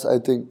us, I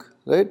think,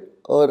 right?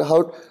 Or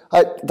how?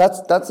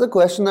 That's the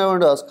question I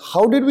want to ask.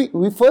 How did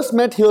we first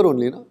met here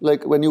only, no?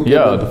 Like when you came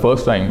the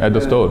first time at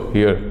the store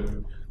here.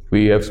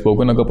 We have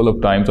spoken a couple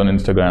of times on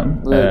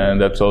Instagram, and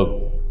that's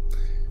all.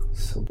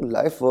 So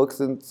life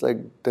works in like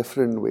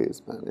different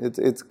ways, man.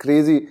 It's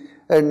crazy,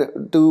 and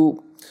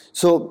to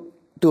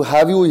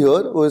have you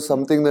here was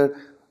something that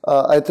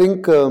I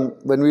think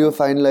when we were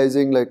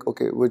finalizing, like,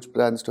 okay, which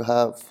brands to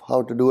have,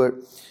 how to do it.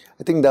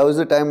 I think that was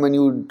the time when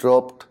you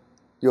dropped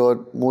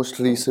your most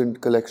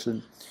recent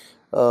collection.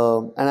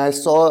 And I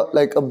saw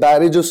like a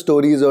barrage of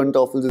stories on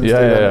TOEFL's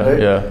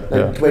Instagram, right?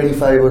 Like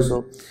 25 or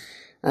so.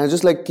 And I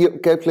just like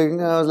kept clicking,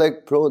 and I was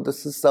like, bro,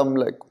 this is some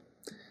like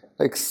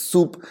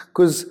soup.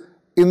 Because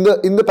in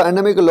the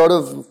pandemic, a lot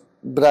of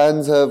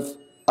brands have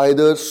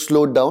either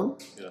slowed down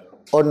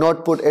or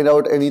not put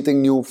out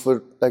anything new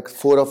for like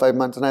 4 or 5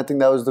 months. And I think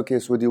that was the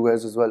case with you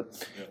guys as well.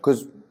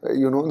 Because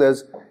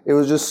it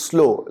was just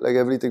slow, like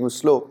everything was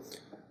slow.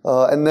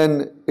 And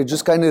then it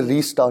just kind of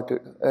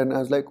restarted. And I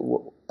was like,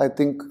 I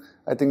think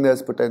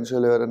there's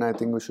potential here, and I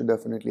think we should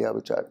definitely have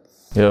a chat.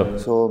 Yeah.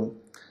 So,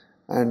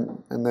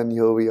 and then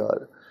here we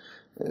are.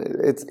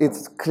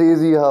 It's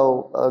crazy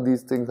how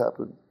these things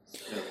happen.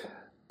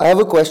 I have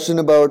a question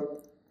about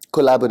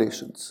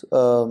collaborations.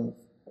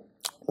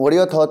 What are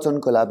your thoughts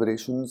on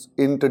collaborations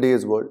in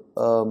today's world?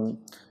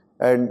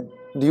 And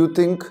do you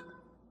think,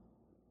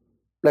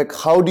 like,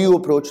 how do you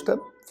approach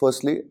them,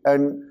 firstly?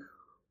 And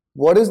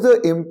what is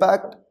the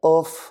impact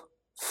of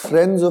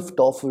friends of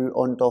TOEFL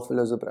on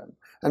TOEFL as a brand?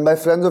 And by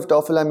friends of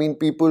TOEFL, I mean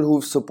people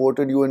who've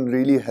supported you and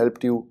really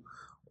helped you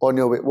on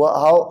your way.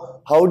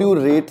 How do you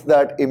rate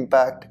that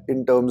impact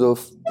in terms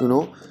of,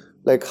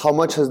 like, how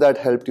much has that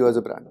helped you as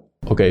a brand?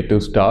 Okay, to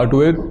start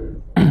with,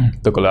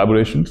 the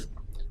collaborations.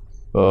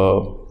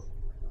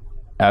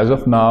 As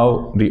of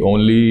now, the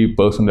only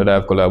person that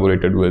I've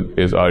collaborated with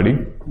is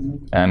RD.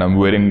 And I'm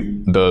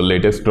wearing the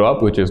latest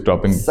drop, which is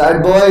dropping.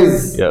 Sad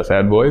Boys. Yeah,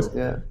 Sad Boys.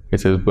 Yeah.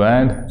 It's his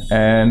brand.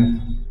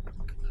 And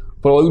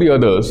for all the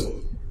others,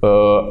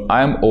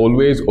 I am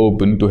always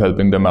open to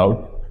helping them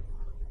out.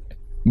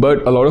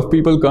 But a lot of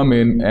people come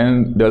in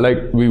and they're like,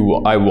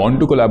 I want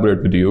to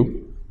collaborate with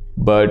you,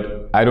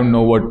 but I don't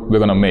know what we're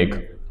gonna make.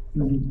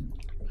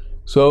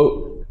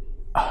 So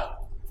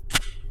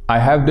I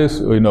have this,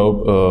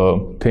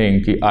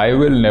 thing. I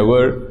will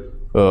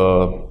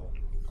never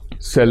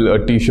sell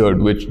a T-shirt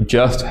which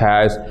just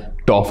has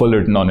TOEFL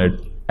written on it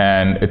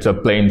and it's a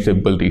plain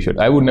simple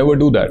t-shirt. I would never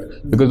do that,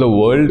 because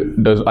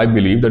I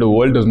believe that the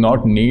world does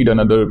not need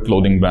another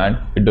clothing brand.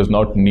 It does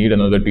not need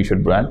another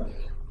t-shirt brand.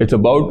 It's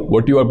about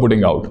what you are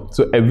putting out.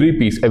 So every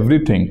piece,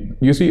 everything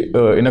you see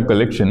in a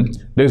collection,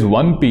 there's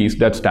one piece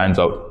that stands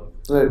out.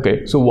 Right.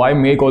 Okay, so why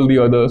make all the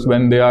others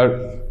when they are,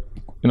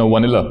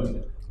 vanilla?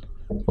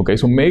 Okay,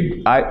 so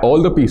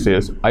all the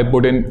pieces, I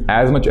put in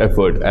as much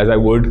effort as I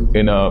would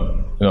in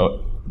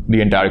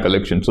the entire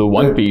collection. So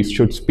one piece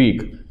should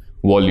speak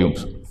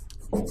volumes.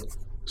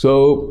 So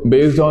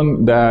based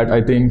on that,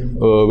 I think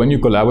when you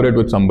collaborate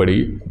with somebody,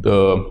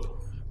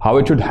 how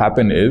it should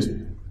happen is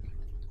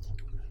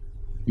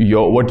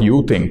what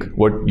you think,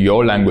 what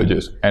your language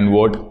is, and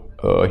what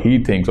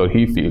he thinks or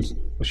he feels,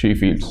 or she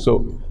feels. So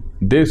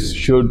this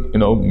should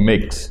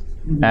mix,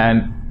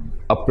 and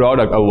a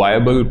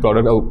viable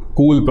product, a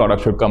cool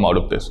product should come out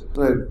of this,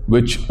 right,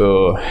 which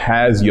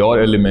has your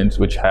elements,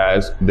 which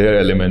has their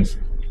elements,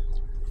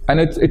 and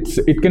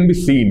it can be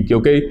seen.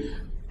 Okay,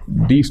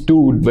 these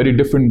two very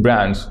different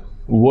brands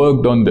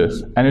worked on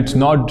this, and it's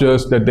not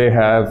just that they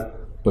have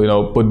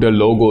put their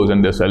logos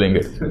and they're selling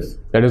it.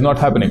 That is not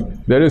happening.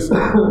 There is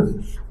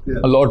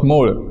a lot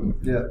more.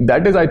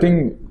 That is, I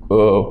think,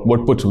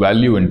 what puts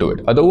value into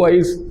it.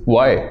 Otherwise,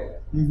 why?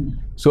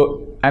 So,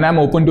 and I'm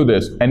open to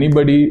this.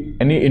 Anybody,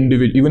 any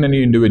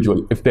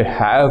individual, if they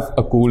have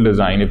a cool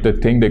design, if they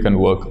think they can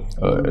work,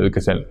 like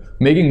I said,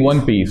 making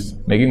one piece,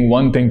 making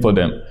one thing for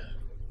them,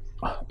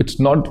 it's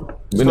not,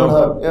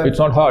 it's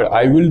not hard.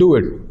 I will do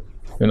it,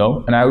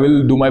 and I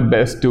will do my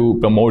best to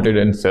promote it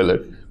and sell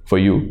it for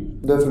you.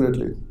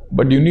 Definitely.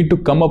 But you need to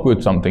come up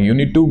with something. You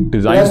need to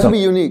design. It has to be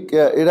unique.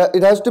 Yeah,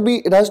 it has to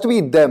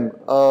be them,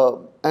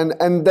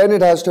 and then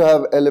it has to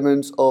have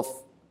elements of.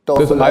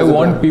 Because I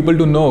want people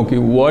to know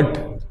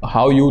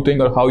how you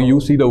think or how you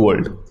see the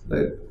world.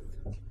 Right.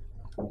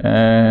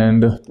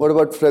 And what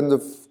about friends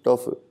of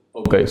Toffle?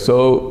 Okay,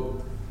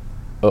 so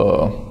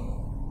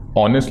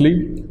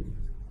honestly,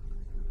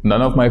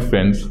 none of my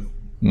friends,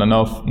 none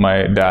of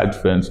my dad's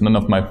friends,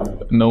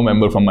 no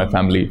member from my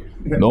family,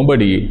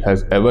 nobody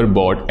has ever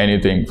bought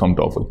anything from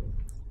Toffle.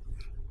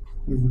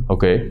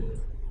 Okay,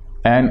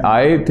 and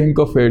I think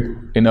of it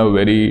in a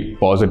very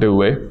positive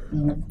way,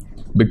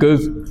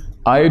 because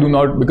I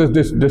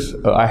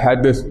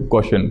had this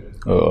question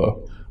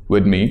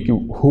with me: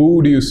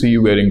 who do you see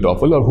wearing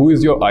Toffle, or who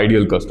is your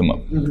ideal customer?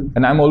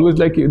 And I'm always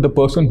like, the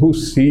person who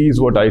sees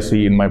what I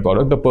see in my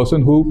product, the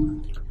person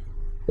who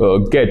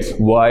gets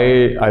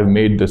why I've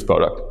made this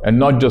product, and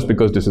not just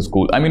because this is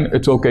cool. I mean,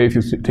 it's okay if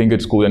you think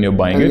it's cool and you're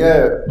buying it,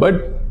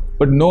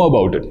 but know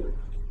about it.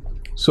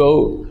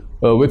 So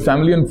with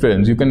family and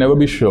friends, you can never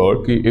be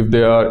sure if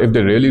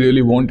they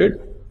really want it,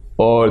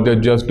 or they're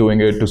just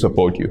doing it to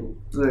support you.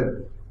 Right.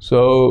 So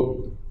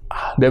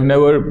they've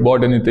never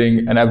bought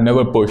anything, and I've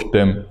never pushed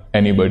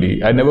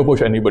anybody. I never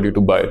push anybody to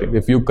buy it.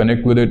 If you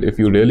connect with it, if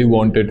you really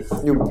want it,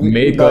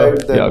 make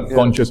a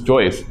conscious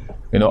choice.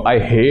 I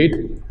hate,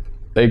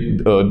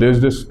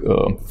 there's this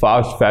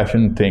fast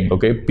fashion thing.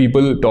 Okay,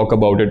 people talk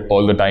about it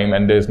all the time,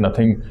 and there's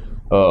nothing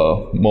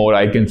more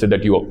I can say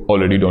that you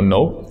already don't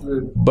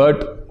know.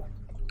 But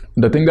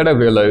the thing that I've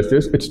realized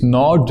is, it's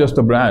not just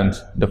the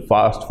brands, the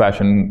fast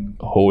fashion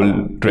whole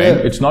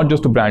trend. It's not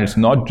just a brand. It's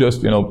not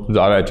just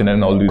Zara, H&M,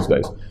 and all these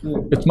guys.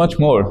 It's much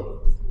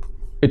more.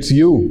 It's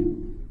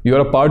you. You're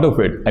a part of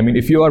it. I mean,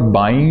 if you are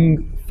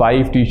buying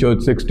 5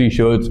 t-shirts, 6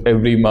 t-shirts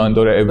every month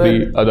or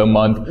every other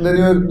month, then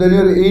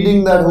you're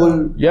aiding that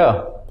whole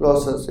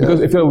process.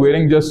 Because if you're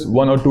wearing just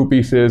 1 or 2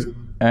 pieces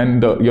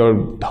and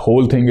your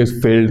whole thing is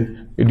filled,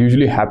 it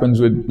usually happens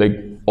with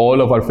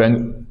all of our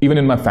friends. Even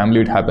in my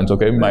family, it happens.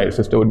 Okay, my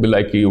sister would be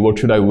like, "What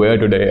should I wear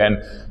today?"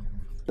 And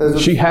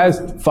she has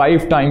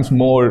 5 times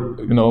more,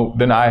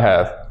 than I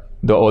have,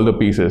 all the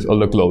pieces, all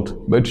the clothes.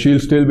 But she'll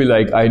still be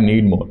like, "I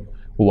need more."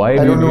 Why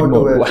do you need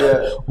more?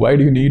 Why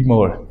do you need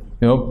more?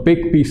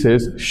 Pick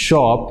pieces,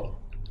 shop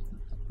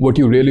what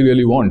you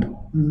really want,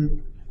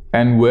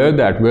 and wear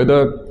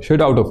the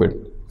shit out of it,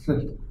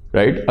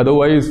 right?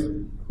 Otherwise,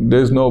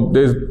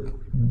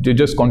 you're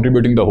just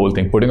contributing the whole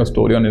thing. Putting a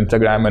story on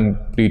Instagram and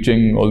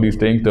preaching all these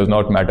things does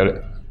not matter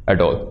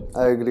at all.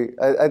 I agree.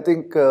 I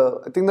think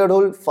that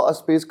whole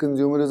fast-paced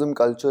consumerism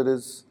culture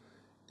is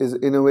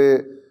in a way,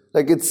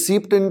 it's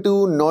seeped into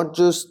not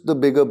just the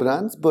bigger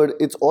brands, but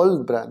it's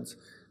all brands.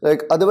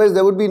 Otherwise,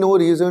 there would be no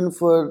reason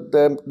for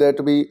there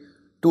to be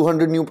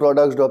 200 new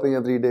products dropping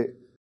every day.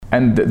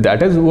 And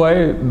that is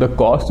why the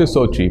cost is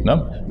so cheap. No?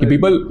 Right.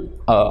 People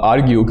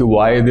argue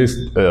why this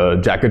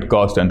jacket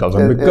costs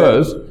 10,000,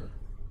 because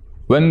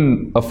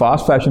when a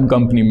fast fashion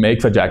company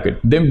makes a jacket,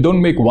 they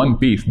don't make one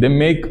piece, they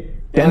make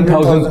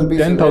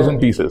 10,000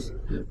 pieces.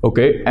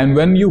 Okay, and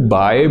when you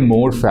buy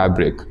more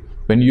fabric,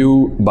 when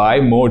you buy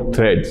more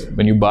threads,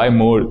 when you buy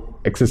more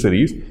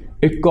accessories,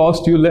 it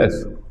costs you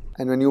less.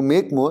 And when you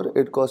make more,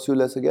 it costs you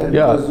less again,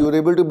 because you're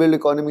able to build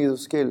economies of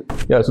scale.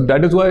 Yeah, so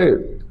that is why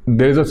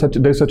there's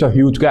such a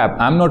huge gap.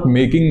 I'm not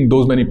making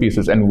those many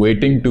pieces and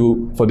waiting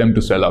for them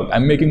to sell out.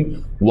 I'm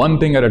making one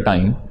thing at a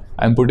time.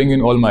 I'm putting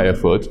in all my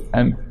efforts,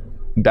 and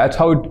that's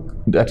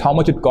how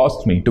much it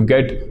costs me to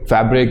get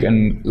fabric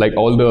and like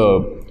all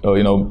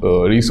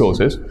the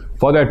resources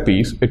for that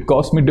piece. It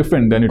costs me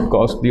different than it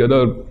costs the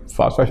other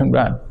fast fashion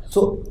brand.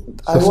 So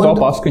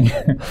stop asking.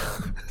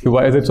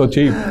 Why is it so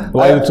cheap?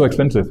 Why is it so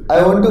expensive?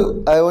 I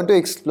want to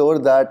explore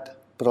that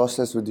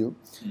process with you,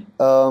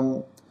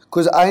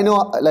 because I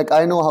know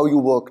how you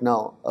work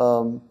now.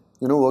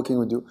 Working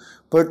with you,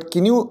 but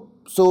can you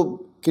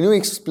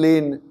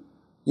explain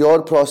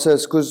your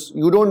process, because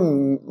you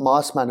don't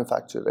mass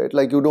manufacture, right?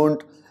 Like you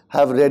don't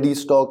have ready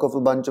stock of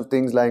a bunch of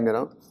things lying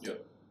around. Yeah.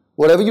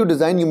 Whatever you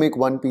design, you make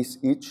one piece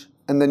each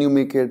and then you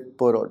make it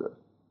per order,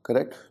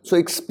 correct? So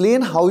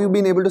explain how you've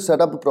been able to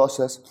set up a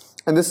process,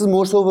 and this is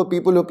more so for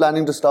people who are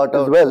planning to start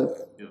as well,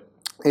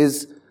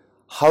 is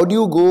how do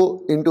you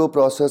go into a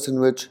process in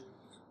which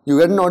you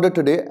get an order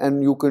today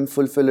and you can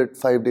fulfill it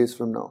 5 days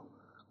from now?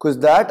 Because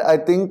that, I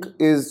think,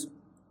 is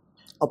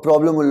a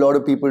problem a lot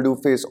of people do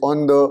face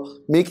on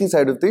the making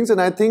side of things, and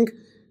I think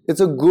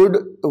it's a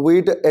good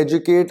way to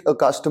educate a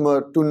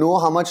customer to know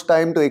how much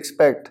time to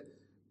expect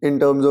in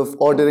terms of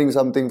ordering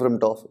something from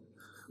Toffl,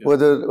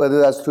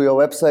 whether that's through your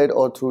website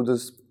or through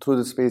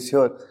the space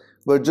here.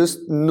 But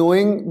just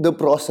knowing the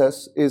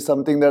process is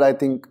something that I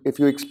think if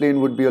you explain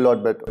would be a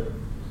lot better.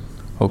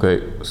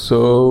 Okay,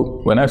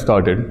 so when I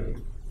started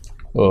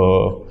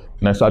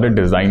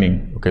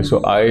designing,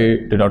 so I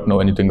did not know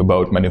anything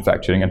about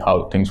manufacturing and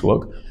how things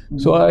work.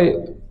 So I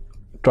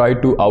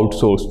tried to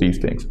outsource these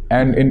things.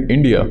 And in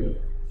India,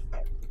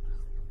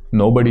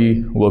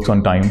 nobody works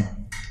on time,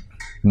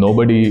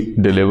 nobody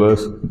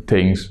delivers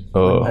things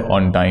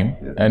on time,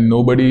 and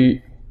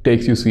nobody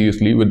takes you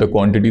seriously with the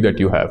quantity that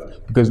you have.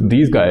 Because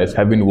these guys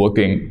have been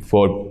working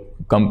for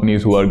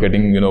companies who are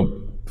getting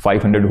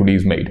 500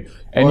 hoodies made,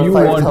 and or you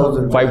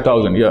 5,000. want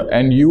 5,000,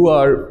 and you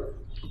are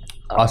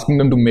asking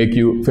them to make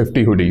you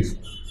 50 hoodies.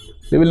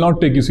 They will not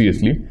take you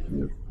seriously.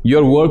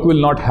 Your work will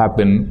not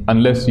happen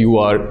unless you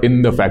are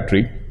in the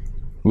factory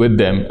with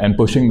them and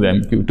pushing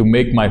them to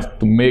make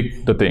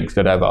the things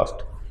that I've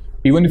asked.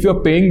 Even if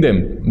you're paying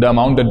them the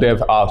amount that they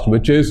have asked,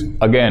 which is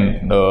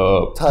again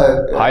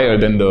higher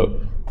than the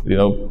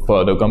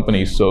for the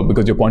companies, so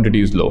because your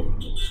quantity is low,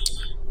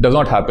 does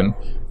not happen.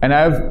 And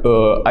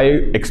I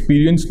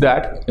experienced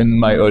that in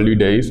my early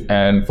days,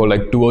 and for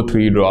like 2 or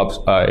 3 drops,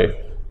 I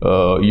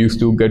used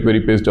to get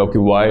very pissed off.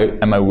 Why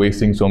am I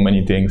wasting so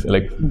many things?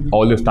 Like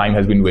all this time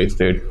has been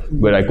wasted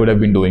where I could have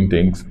been doing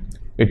things.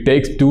 It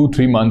takes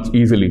 2-3 months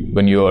easily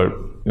when you're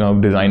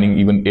designing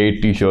even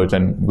 8 t-shirts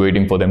and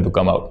waiting for them to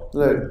come out.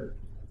 Right.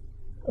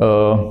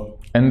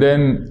 And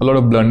then a lot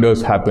of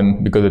blunders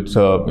happen because it's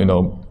a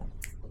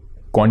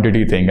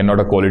quantity thing and not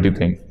a quality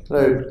thing.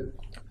 Right.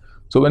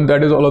 So when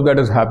all of that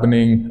is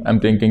happening, I'm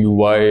thinking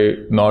why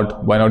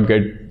not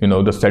get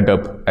the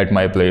setup at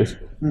my place,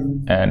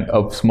 and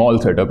a small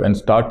setup, and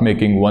start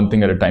making one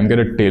thing at a time. Get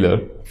a tailor,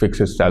 fix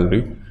his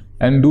salary,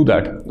 and do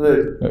that.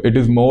 Right. It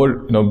is more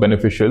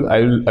beneficial.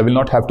 I will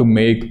not have to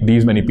make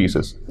these many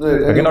pieces.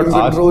 Right. I cannot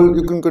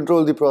you can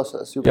control the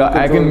process.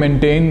 I can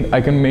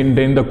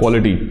maintain the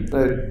quality.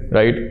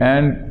 Right.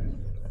 And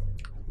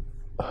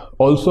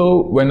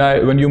also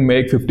when you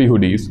make 50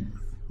 hoodies,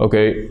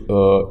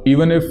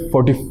 even if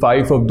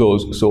 45 of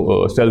those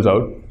sells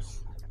out,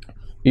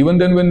 even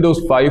then when those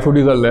 5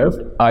 hoodies are left,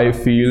 I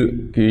feel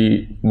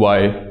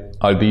why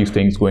are these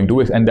things going to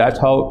waste? And that's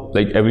how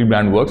like every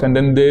brand works. And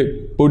then they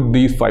put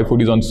these 5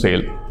 hoodies on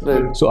sale.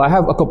 Right. So I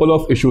have a couple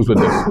of issues with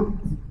this.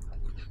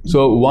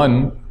 So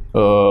one,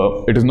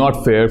 it is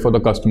not fair for the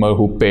customer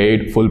who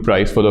paid full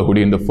price for the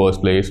hoodie in the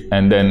first place,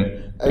 and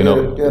then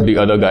the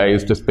other guy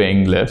is just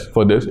paying less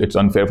for this. It's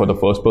unfair for the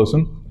first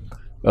person.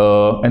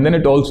 And then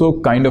it also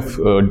kind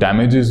of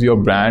damages your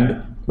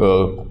brand,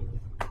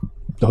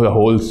 the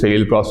whole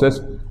sale process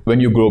when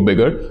you grow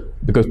bigger,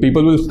 because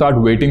people will start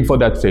waiting for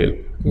that sale,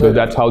 because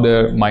that's how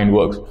their mind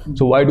works.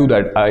 So why do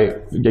that?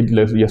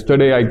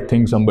 Yesterday I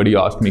think somebody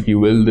asked me,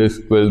 will this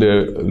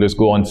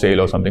go on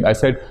sale or something? I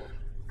said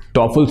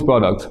Toffl's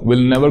products will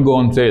never go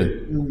on sale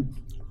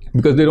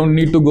because they don't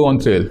need to go on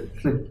sale.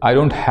 I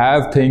don't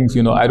have things,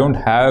 I don't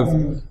have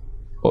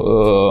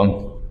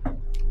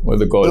what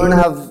they call it? You don't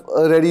have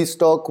a ready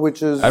stock,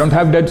 which is... I don't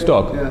have dead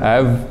stock. I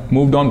have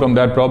moved on from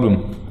that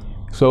problem.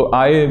 So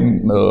I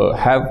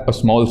have a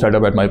small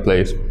setup at my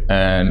place,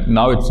 and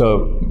now it's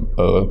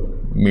a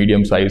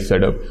medium-sized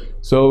setup.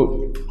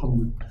 So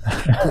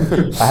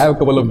I have a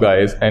couple of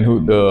guys, and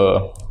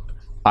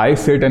I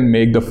sit and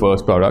make the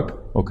first product,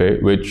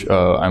 which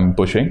I'm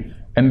pushing,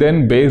 and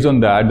then based on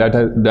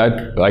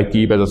that I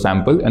keep as a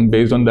sample, and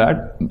based on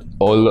that,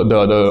 all the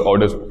other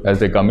orders as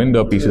they come in,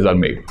 the pieces are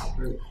made.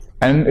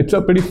 And it's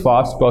a pretty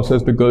fast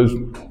process because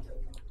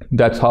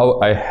that's how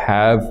I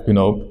have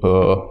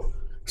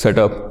set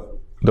up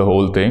the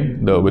whole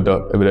thing with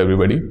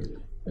everybody.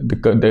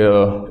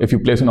 If you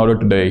place an order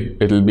today,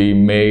 it will be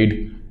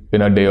made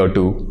in a day or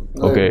two,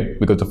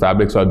 because the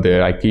fabrics are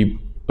there. I keep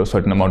a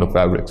certain amount of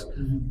fabrics,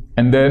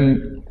 and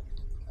then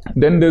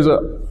there's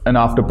an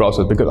after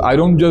process, because I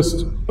don't just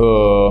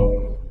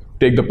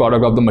take the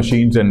product off the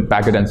machines and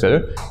pack it and sell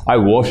it. I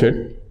wash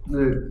it,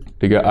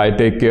 Okay, I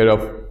take care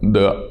of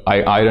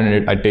I iron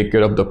it, I take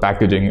care of the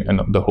packaging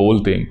and the whole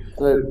thing.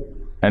 Right.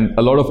 And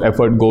a lot of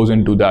effort goes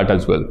into that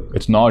as well.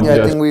 It's not Yeah, I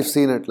just... think we've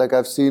seen it. Like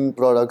I've seen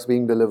products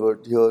being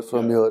delivered here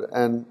from here,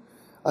 and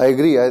I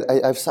agree.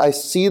 I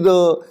see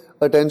the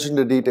attention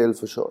to detail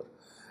for sure.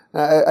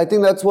 I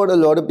think that's what a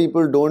lot of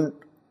people don't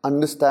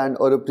understand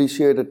or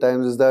appreciate at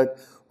times, is that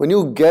when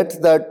you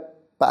get that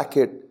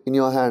packet in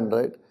your hand,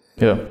 right?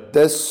 Yeah.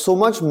 There's so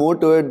much more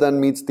to it than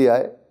meets the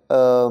eye.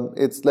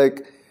 It's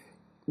like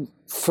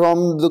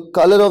from the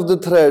color of the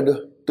thread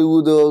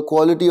to the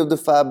quality of the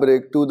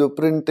fabric to the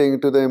printing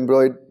to the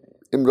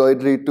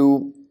embroidery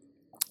to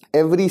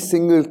every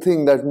single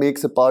thing that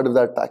makes a part of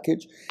that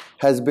package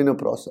has been a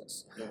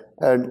process.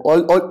 And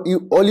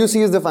all you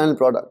see is the final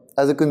product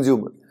as a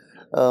consumer.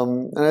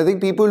 And I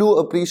think people who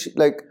appreciate,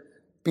 like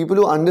people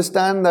who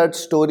understand that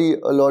story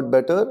a lot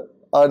better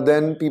are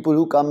then people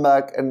who come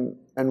back and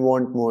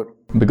want more.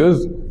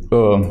 Because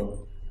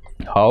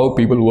how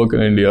people work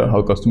in India,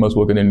 how customers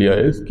work in India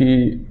is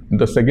ki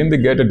the second they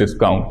get a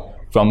discount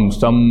from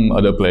some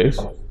other place,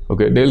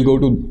 okay, they'll go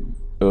to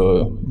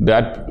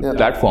that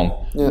platform,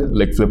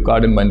 like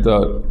Flipkart and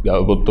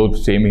Myntra, both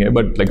same here,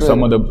 but like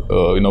some other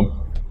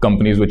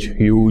companies which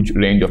huge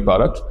range of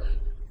products,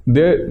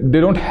 they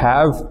don't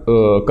have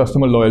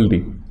customer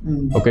loyalty.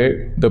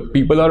 Okay, the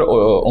people are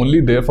only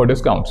there for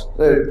discounts.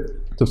 Right.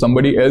 So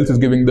somebody else is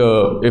giving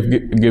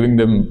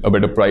them a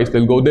better price,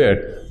 they'll go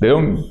there. They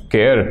don't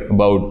care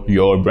about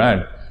your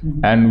brand.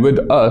 And with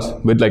us,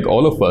 with like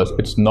all of us,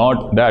 it's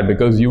not that,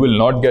 because you will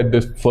not get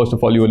this. First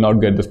of all, you will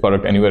not get this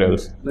product anywhere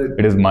else. Right.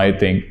 It is my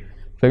thing.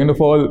 Second of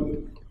all,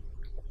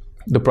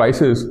 the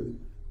prices,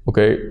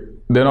 okay,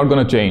 they're not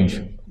gonna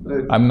change.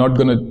 Right. I'm not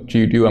gonna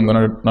cheat you. I'm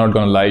not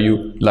gonna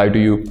lie to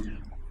you.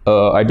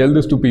 I tell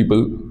this to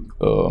people,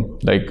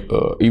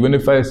 even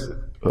if I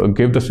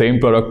give the same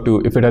product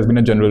to, if it has been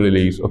a general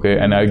release, okay,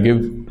 and I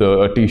give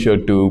a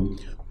T-shirt to,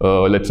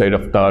 let's say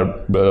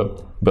Raftaar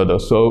brother.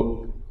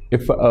 So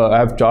if I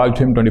have charged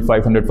him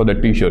 2,500 for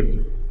that T-shirt,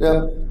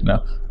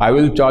 now I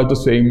will charge the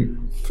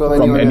same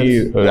from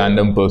any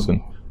random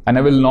person, and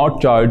I will not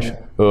charge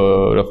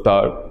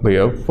Raftaar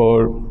bhaiya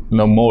for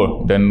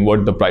more than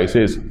what the price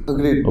is.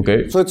 Agreed.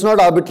 Okay. So it's not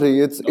arbitrary.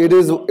 It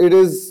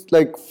is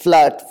like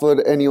flat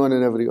for anyone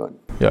and everyone.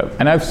 Yeah,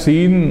 and I've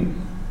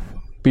seen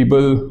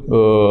people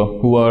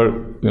who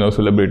are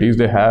celebrities.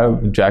 They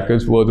have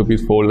jackets worth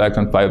rupees 4 lakhs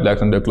and 5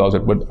 lakhs in their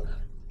closet, but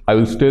I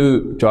will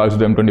still charge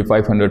them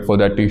 2,500 for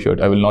that T-shirt.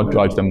 I will not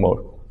charge them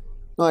more.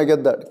 No, I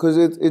get that, because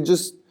it's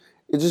just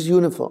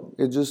uniform.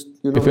 It just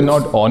if you're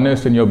not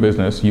honest in your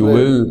business, you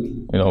will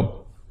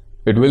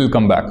it will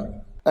come back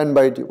and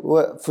bite you.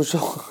 Well, for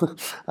sure.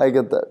 I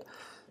get that.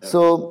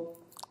 So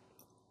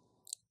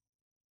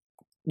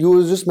you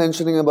were just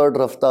mentioning about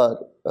Raftaar.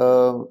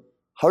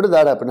 How did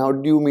that happen? How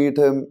did you meet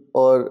him,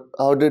 or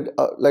how did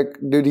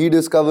he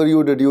discover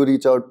you? Did you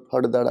reach out? How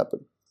did that happen?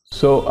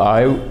 So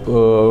I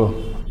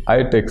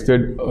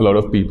texted a lot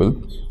of people,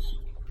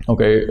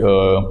 okay,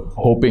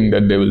 hoping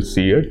that they will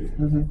see it,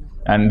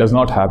 and does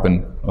not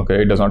happen.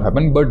 Okay, it does not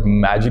happen. But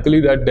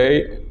magically that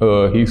day,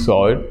 he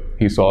saw it.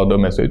 He saw the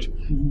message,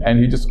 and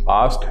he just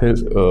asked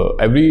his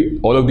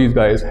all of these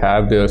guys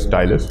have their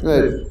stylist,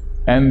 Right.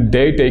 and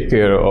they take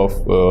care of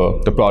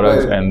the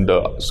products and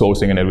the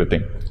sourcing and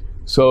everything.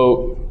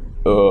 So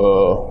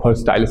her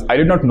stylist, I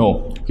did not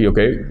know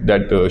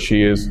that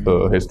she is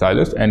his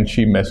stylist, and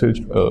she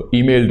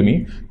emailed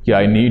me,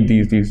 I need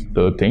these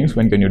things,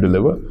 when can you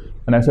deliver?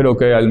 And I said,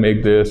 okay, I'll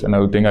make this and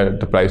everything.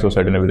 The price was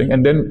set and everything.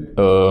 And then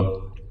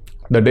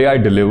the day I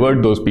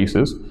delivered those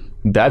pieces,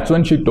 that's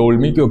when she told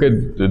me, okay,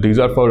 these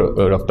are for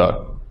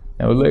Raftaar.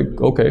 I was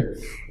like, okay,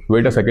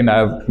 wait a second,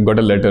 I've got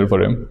a letter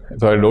for him.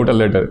 So I wrote a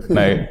letter and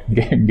I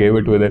gave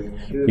it with it.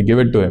 He gave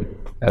it to him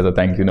as a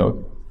thank you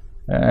note.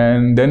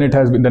 And then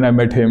then I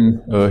met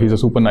him. He's a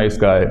super nice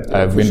guy.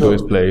 I've been to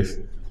his place,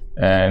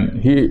 and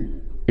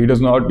he does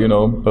not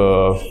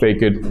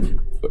fake it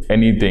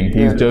anything.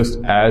 He's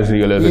just as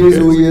real as he is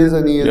who he is,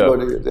 and he is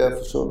what he is. Yeah,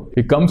 for sure.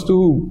 He comes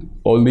to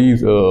all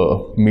these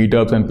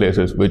meetups and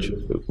places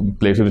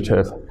which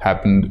have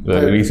happened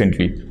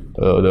recently.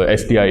 The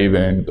STI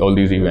event, all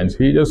these events.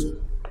 He just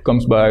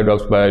comes by,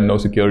 drops by, no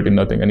security,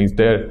 nothing, and he's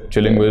there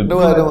chilling with.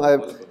 No, I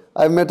know.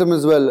 I've met him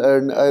as well,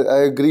 and I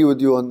agree with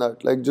you on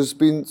that. Like, just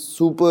being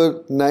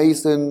super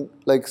nice and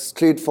like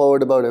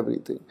straightforward about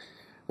everything,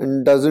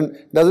 and doesn't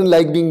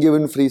like being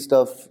given free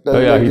stuff. He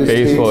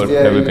pays for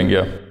everything.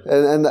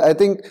 And I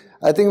think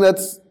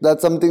that's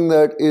something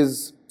that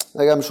is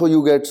like, I'm sure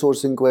you get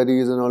sourcing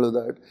queries and all of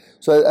that.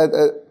 So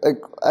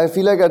I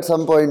feel like at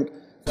some point.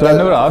 So I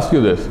never asked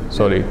you this.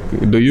 Sorry.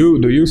 Do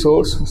you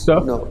source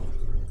stuff? No.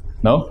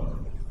 No?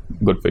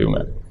 Good for you,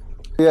 man.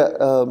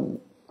 Yeah.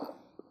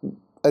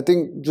 I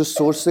think just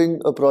sourcing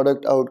a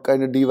product out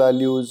kind of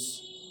devalues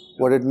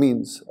what it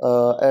means.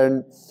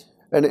 And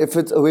if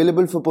it's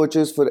available for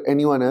purchase for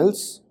anyone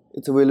else,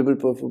 it's available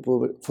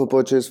for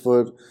purchase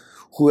for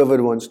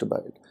whoever wants to buy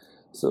it.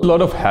 So a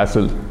lot of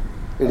hassle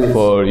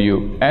for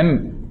you.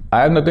 And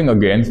I have nothing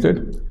against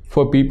it.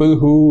 for people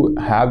who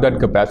have that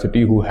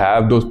capacity, who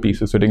have those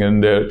pieces sitting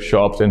in their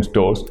shops and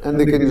stores, And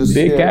they can just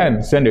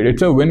can send it.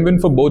 It's a win-win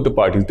for both the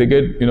parties. They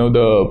get,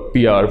 the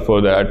PR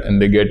for that,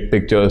 and they get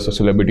pictures of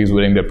celebrities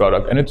wearing their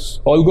product, and it's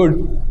all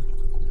good.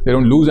 They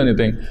don't lose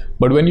anything.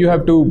 But when you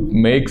have to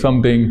make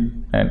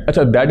something, and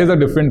that is a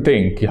different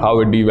thing, how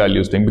it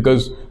devalues things,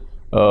 because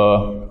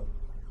no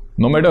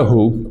matter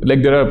who,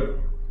 like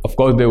of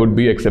course there would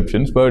be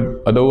exceptions, but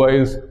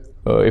otherwise,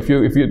 if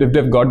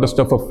they've got the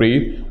stuff for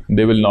free,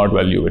 they will not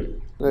value it.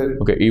 Right.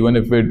 Okay, even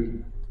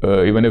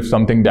if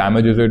something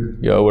damages it,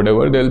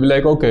 whatever, they'll be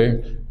like,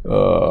 okay,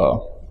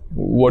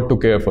 what to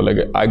care for? Like,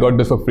 I got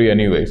this for free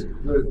anyways.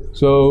 Right.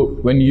 So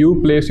when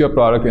you place your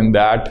product in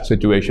that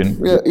situation,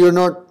 you're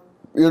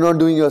not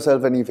doing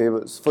yourself any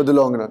favors for the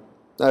long run.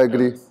 I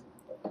agree.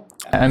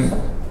 And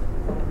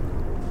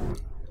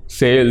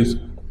sales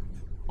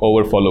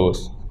over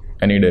followers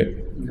any day.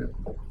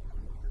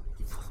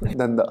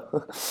 Danda.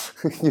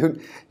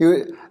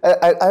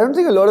 I don't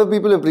think a lot of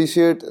people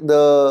appreciate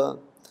that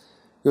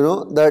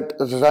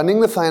running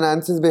the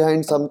finances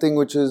behind something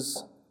which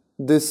is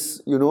this,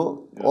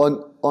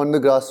 on the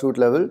grassroots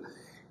level,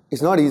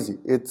 is not easy.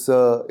 It's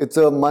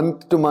a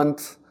month to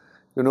month,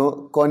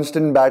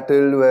 constant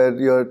battle where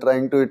you're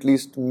trying to at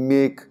least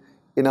make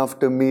enough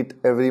to meet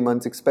every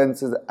month's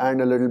expenses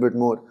and a little bit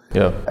more.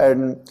 Yeah.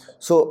 And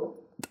so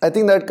I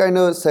think that kind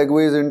of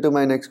segues into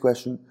my next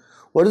question.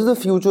 What does the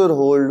future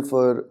hold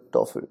for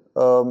Toffle?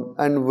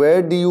 And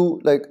where do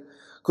you,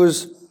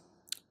 because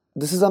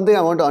this is something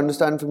I want to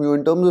understand from you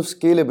in terms of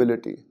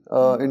scalability,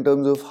 in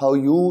terms of how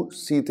you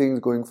see things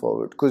going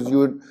forward, because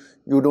you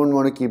don't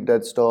want to keep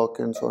that stock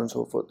and so on and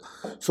so forth.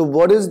 So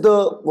what is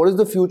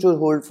the future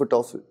hold for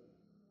Toffle?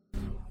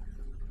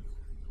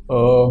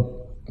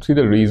 See,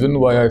 the reason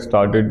why I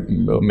started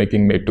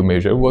making made to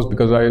measure was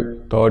because I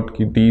thought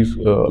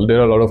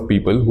there are a lot of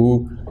people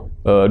who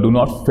do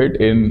not fit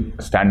in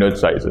standard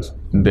sizes.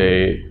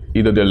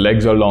 Either their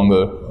legs are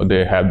longer, or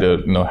they have their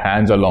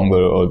hands are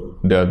longer, or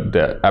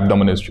their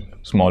abdomen is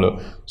smaller.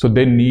 So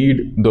they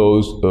need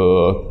those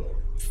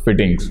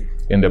fittings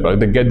in their product.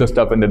 They get the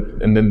stuff and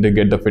then they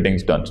get the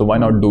fittings done. So why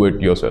not do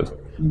it yourself?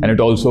 And it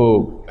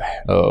also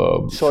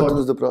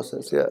shortens the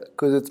process,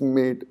 because it's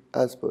made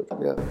as per,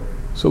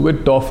 So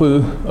with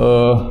Toffle,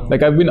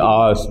 I've been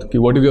asked,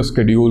 what is your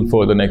schedule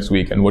for the next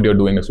week and what you're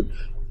doing next week?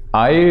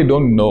 I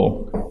don't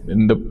know.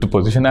 In the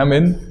position I'm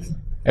in,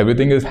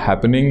 everything is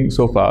happening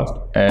so fast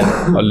and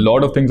a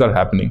lot of things are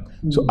happening.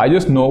 So I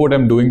just know what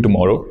I'm doing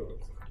tomorrow.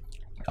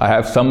 I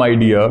have some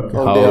idea of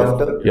day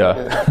after.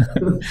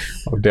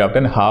 Of day after,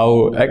 and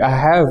how, I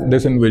have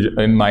this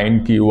in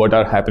mind, what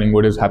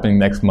is happening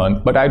next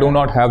month, but I do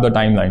not have the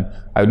timeline.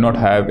 I do not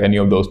have any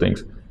of those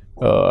things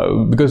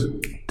because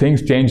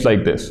things change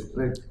like this,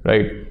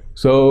 right?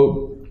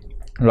 So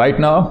right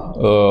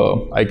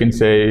now, I can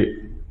say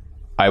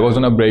I was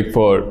on a break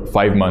for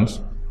 5 months,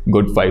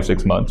 good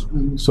 5-6 months.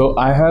 Mm-hmm. So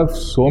I have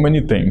so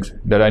many things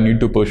that I need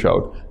to push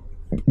out,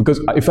 because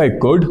if I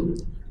could,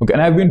 okay,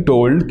 and I've been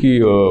told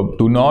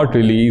to not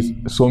release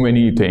so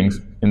many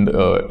things in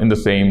the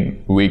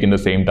same week, in the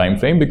same time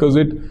frame, because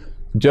it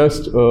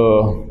just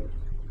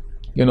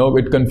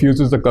it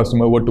confuses the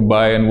customer what to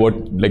buy and what,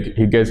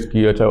 he gets,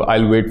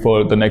 I'll wait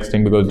for the next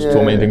thing because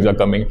so many things are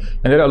coming,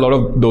 and there are a lot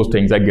of those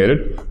things. I get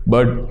it,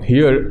 but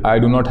here I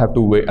do not have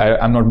to wait.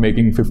 I'm not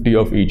making 50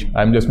 of each.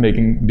 I'm just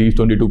making these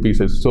 22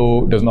 pieces,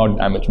 so it does not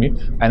damage me,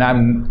 and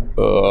I'm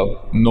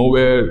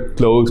nowhere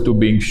close to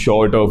being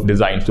short of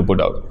designs to put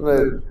out.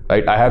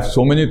 Right? I have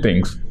so many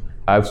things.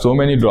 I have so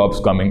many drops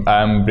coming.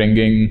 I'm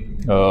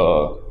bringing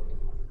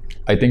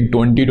I think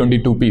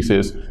 22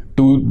 pieces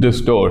to the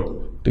store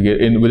to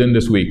get in within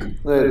this week.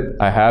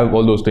 I have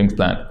all those things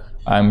planned.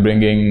 I'm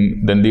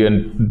bringing, then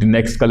the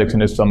next collection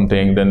is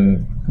something,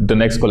 then the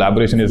next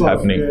collaboration is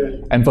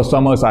happening. And for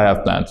summers, I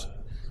have plans.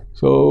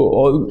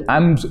 So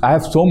I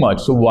have so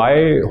much, so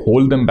why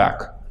hold them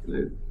back?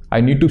 I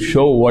need to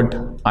show what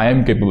I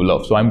am capable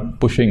of. So I'm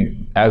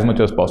pushing as much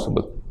as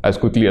possible, as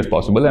quickly as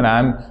possible, and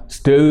I'm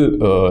still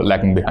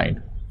lacking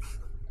behind.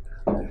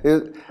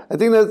 I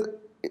think that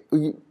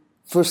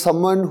for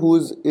someone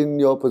who's in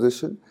your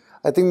position,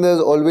 I think there's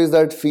always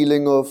that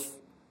feeling of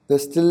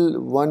there's still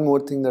one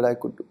more thing that I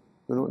could do.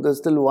 There's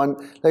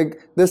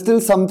still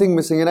something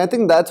missing. And I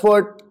think that's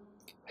what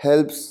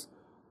helps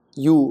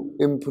you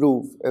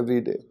improve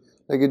every day.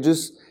 It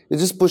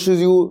just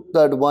pushes you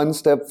that one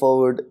step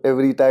forward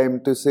every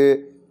time to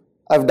say,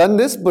 I've done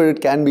this, but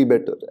it can be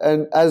better.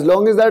 And as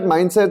long as that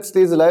mindset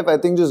stays alive, I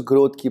think just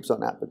growth keeps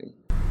on happening.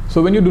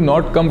 So when you do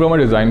not come from a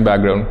design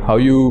background, how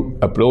you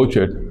approach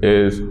it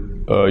is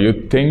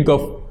you think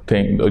of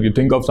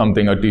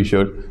something, a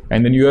t-shirt,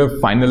 and then you have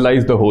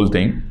finalized the whole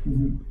thing.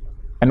 Mm-hmm.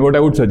 And what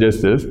I would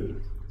suggest is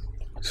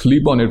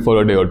sleep on it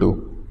for a day or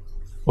two,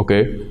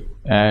 okay?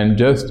 And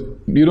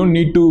you don't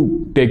need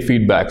to take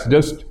feedbacks.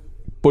 Just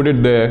put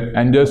it there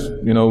and just,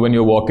 when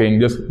you're walking,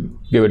 just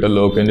give it a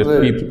look and just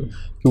keep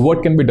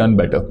what can be done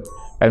better.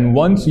 And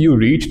once you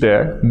reach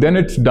there, then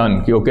it's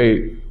done.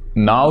 Okay,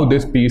 now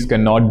this piece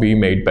cannot be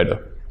made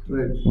better.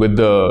 with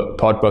the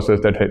thought process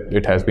that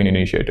it has been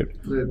initiated.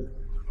 Right.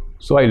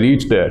 So I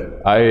reached there.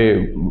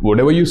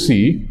 Whatever you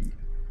see,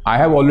 I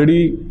have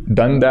already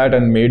done that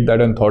and made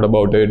that and thought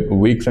about it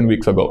weeks and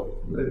weeks ago.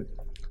 Right.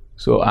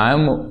 So I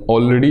am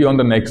already on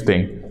the next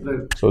thing.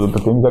 Right. So the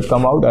things that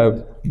come out,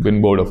 I've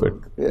been bored of it.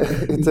 Yeah,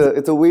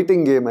 it's a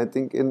waiting game. I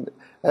think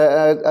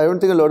I don't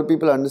think a lot of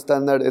people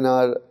understand that in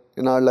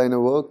our line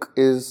of work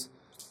is.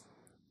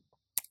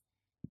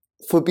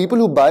 For people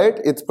who buy it,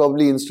 it's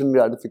probably instant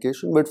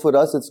gratification, but for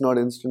us, it's not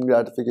instant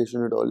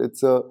gratification at all.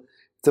 It's a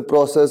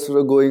process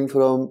for going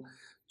from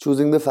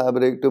choosing the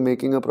fabric to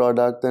making a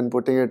product, then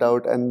putting it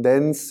out, and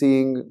then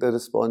seeing the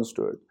response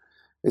to it.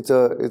 It's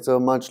a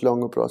much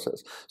longer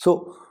process.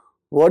 So,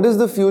 what does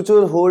the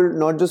future hold?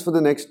 Not just for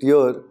the next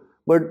year,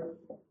 but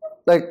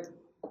like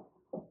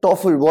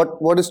TOEFL.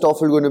 What is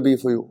TOEFL going to be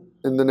for you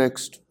in the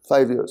next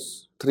 5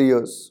 years, 3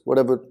 years,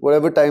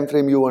 whatever time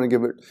frame you want to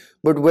give it?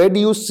 But where do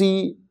you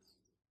see?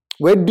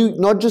 Where do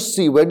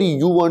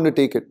you want to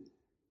take it?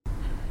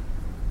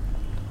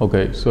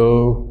 Okay,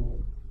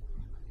 so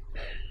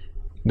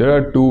there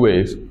are two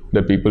ways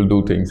that people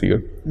do things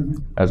here,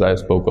 as I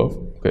spoke of.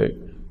 Okay,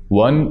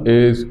 one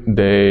is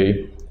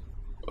they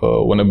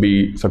want to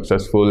be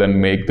successful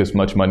and make this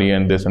much money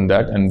and this and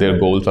that, and their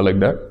goals are like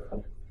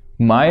that.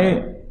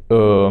 My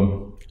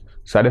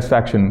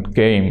satisfaction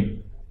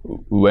came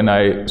when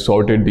I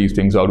sorted these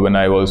things out, when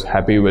I was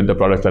happy with the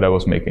products that I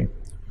was making.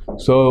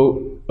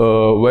 So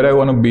where I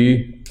want to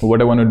be, what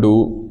I want to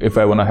do, if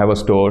I want to have a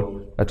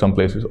store at some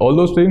places, all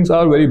those things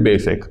are very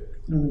basic.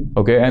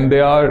 Okay, and they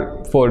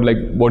are for like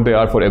what they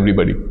are for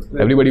everybody.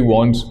 Right. Everybody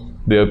wants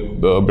their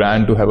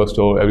brand to have a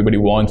store. Everybody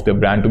wants their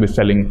brand to be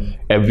selling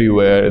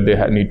everywhere. They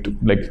need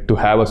to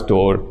have a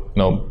store,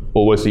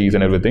 overseas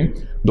and everything.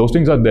 Those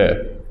things are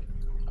there.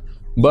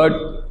 But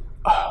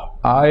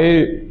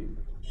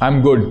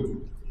I'm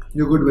good.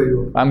 You're good where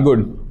you are. I'm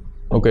good.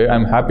 Okay,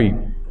 I'm happy.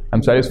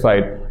 I'm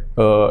satisfied.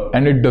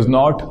 And it does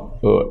not.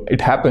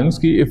 It happens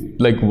ki if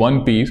like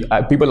one piece.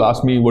 People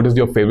ask me, "What is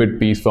your favorite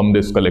piece from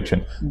this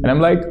collection?" And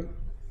I'm like,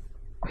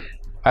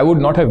 I would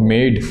not have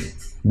made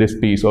this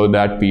piece or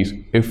that piece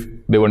if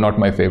they were not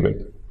my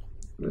favorite.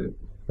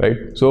 Right?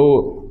 So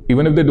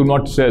even if they do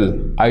not sell,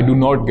 I do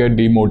not get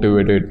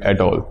demotivated at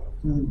all.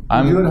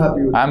 You're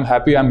happy with I'm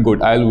happy, I'm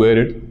good. I'll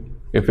wear it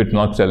if it's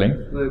not selling.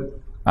 Right.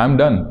 I'm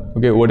done.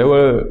 Okay,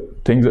 whatever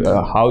things,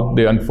 how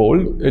they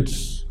unfold,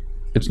 it's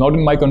not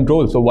in my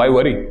control, so why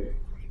worry?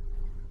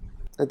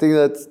 I think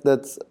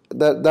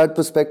that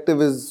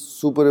perspective is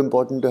super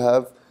important to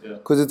have,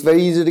 because it's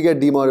very easy to get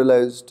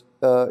demoralized,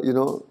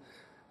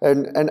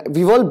 and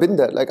we've all been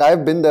there. Like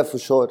I've been there for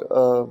sure.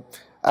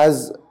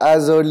 As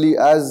early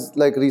as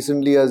like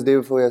recently as day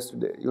before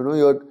yesterday,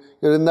 you're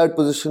in that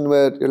position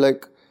where you're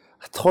like,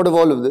 I thought of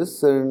all of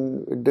this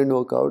and it didn't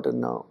work out, and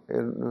now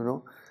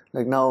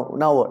like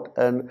now what?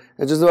 And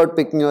it's just about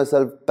picking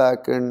yourself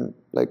back and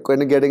like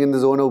kind of getting in the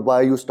zone of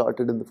why you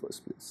started in the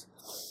first place.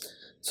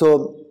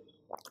 So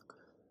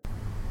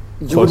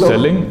for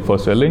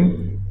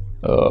selling,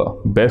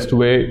 best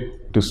way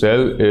to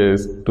sell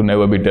is to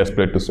never be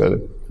desperate to sell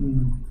it.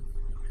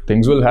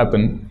 Things will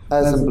happen.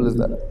 As simple as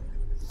that.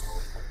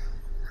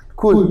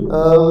 Cool.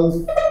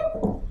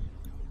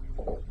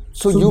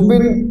 So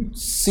you've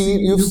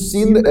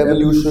seen the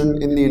evolution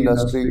in the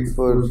industry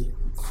for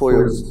 4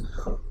 years.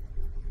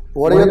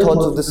 What are your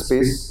thoughts of the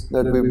space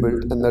that we've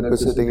built and that we're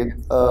sitting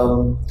in?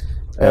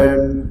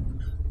 And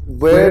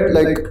where,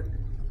 like,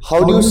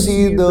 how do you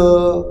see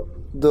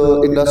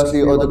the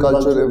industry or the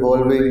culture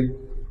evolving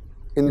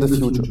in the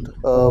future?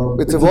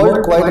 It's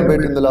evolved quite a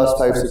bit in the last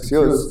 5-6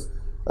 years,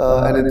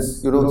 and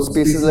it's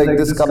spaces like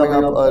this coming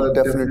up are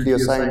definitely a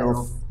sign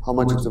of how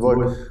much it's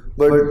evolved.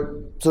 But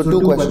so two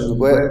questions: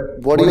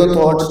 what are your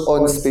thoughts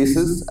on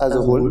spaces as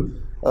a whole?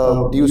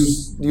 Do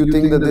you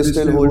think that they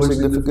still hold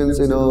significance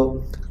in a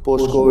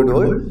post-COVID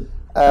world?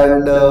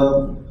 And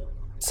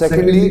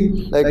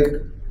secondly, like,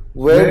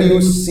 where do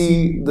you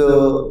see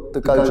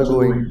the culture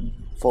going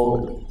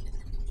forward?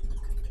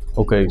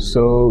 Okay,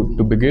 so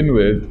to begin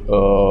with,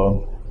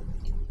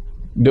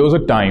 there was a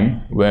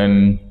time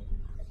when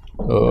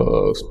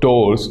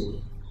stores,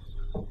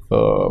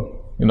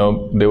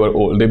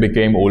 they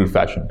became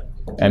old-fashioned,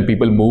 and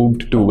people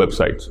moved to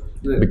websites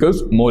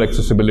because more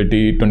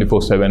accessibility,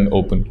 24/7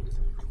 open.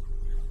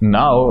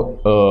 Now,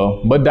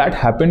 but that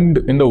happened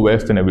in the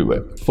West and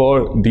everywhere.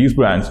 For these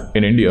brands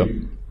in India,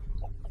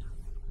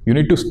 you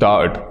need to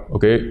start,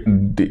 okay?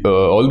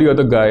 All the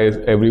other guys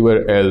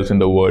everywhere else in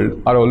the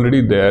world are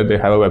already there. They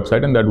have a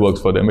website and that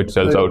works for them. It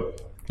sells out.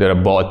 There are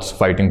bots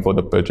fighting for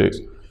the purchase.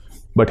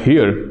 But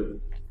here,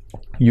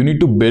 you need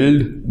to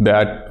build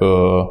that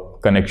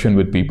connection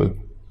with people.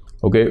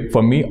 Okay,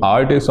 for me,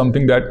 art is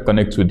something that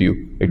connects with you.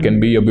 It can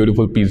be a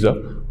beautiful pizza.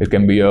 It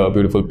can be a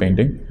beautiful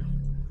painting.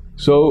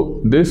 So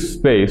this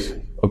space,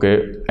 okay,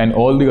 and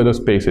all the other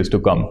spaces to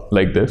come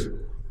like this,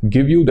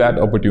 give you that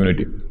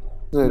opportunity.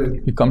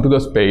 Right. You come to the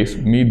space,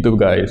 meet the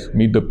guys,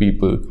 meet the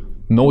people,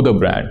 know the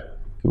brand,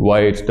 why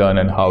it's done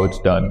and how it's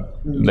done.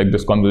 Like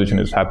this conversation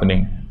is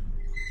happening.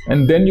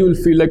 And then you will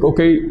feel like,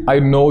 okay, I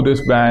know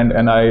this brand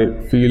and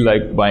I feel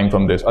like buying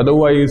from this.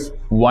 Otherwise,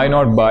 why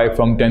not buy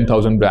from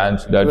 10,000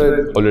 brands that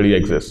already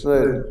exist?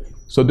 Right.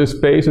 So this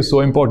space is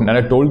so important. And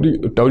I told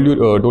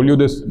you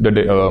this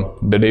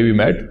the day we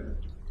met.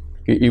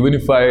 Even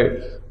if I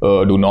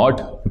do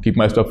not keep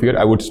my stuff here,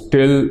 I would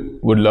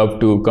love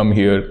to come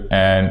here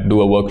and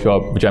do a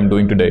workshop, which I'm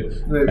doing today,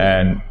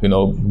 and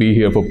be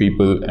here for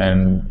people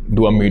and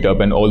do a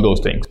meetup and all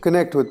those things.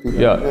 Connect with people.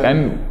 Yeah.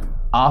 And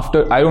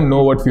after, I don't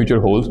know what future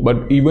holds,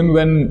 but even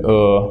when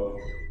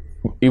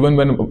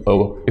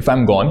if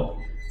I'm gone,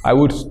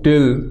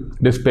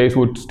 this space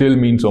would still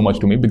mean so much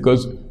to me,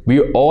 because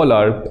we all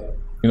are,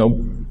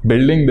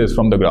 building this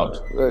from the ground.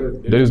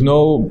 Right. There is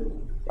no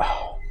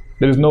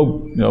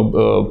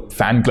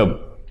fan club.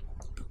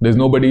 There's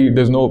no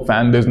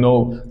fan, there's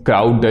no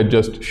crowd that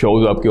just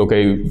shows up,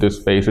 okay, this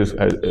space is,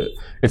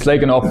 it's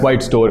like an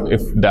Off-White store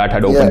if that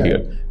had opened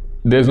here.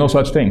 There's no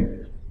such thing.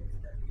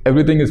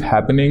 Everything is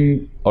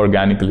happening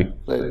organically.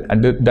 Right.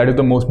 And that is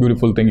the most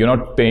beautiful thing. You're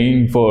not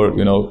paying for,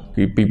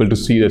 people to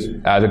see this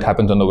as it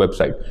happens on the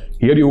website.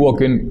 Here you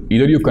walk in,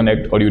 either you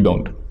connect or you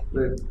don't.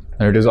 Right.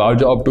 And it is our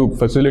job to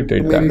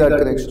facilitate Make that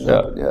connection.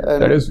 Yeah.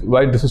 That is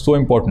why this is so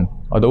important.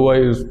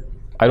 Otherwise,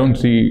 I don't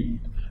see,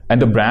 and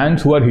the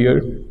brands who are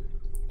here,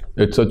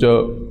 it's such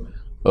a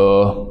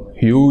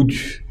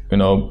huge,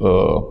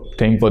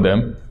 thing for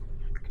them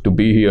to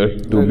be here,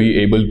 to be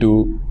able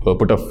to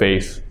put a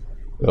face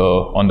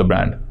on the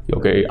brand.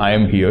 Okay, I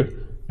am here,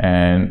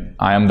 and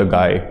I am the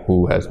guy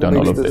who has done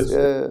all of this.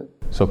 Yeah.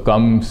 So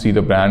come see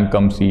the brand,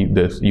 come see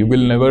this. You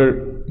will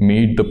never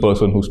meet the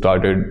person who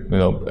started,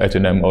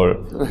 H&M or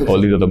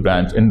all these other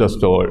brands in the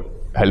store,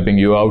 helping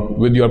you out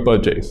with your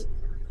purchase.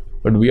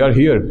 But we are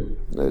here.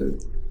 Right.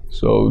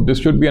 So this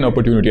should be an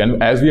opportunity,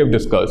 and as we have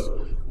discussed,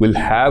 we'll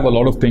have a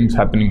lot of things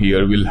happening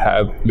here.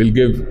 We'll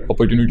give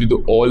opportunity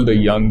to all the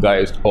young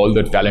guys, all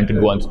the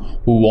talented ones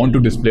who want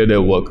to display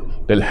their work.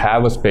 They'll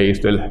have a space.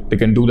 They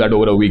can do that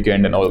over a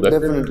weekend and all of that.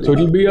 Definitely. So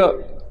it'll be a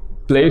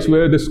place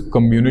where this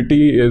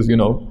community is,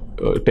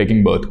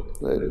 taking birth.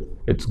 Right.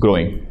 It's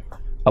growing.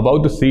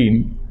 About the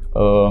scene,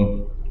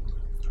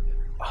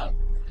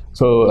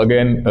 so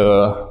again,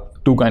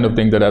 two kind of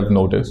things that I've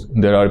noticed.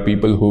 There are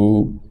people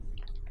who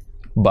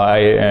buy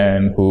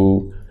and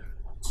who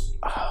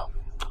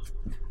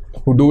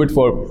do it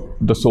for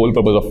the sole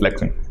purpose of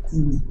flexing.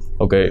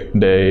 Okay,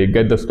 they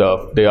get the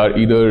stuff. They are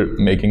either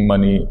making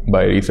money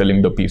by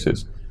reselling the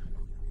pieces.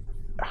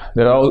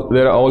 There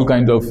are all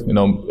kinds of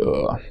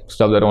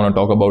stuff that I want to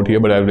talk about here,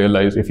 but I've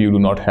realized if you do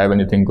not have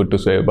anything good to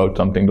say about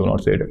something, do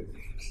not say it.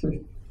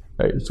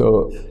 Right.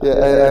 So,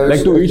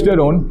 like to each their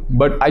own.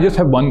 But I just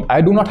have one.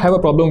 I do not have a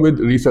problem with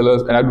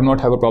resellers, and I do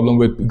not have a problem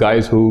with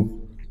guys who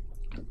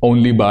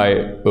only buy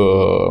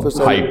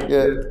hype.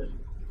 Yeah.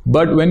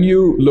 But when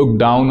you look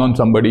down on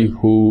somebody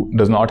who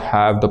does not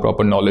have the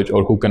proper knowledge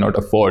or who cannot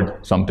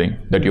afford something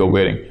that you're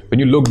wearing,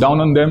 when you look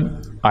down on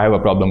them, I have a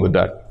problem with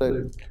that.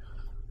 Right.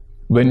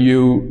 When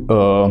you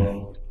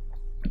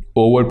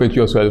overpitch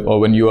yourself, or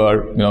when you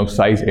are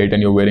size 8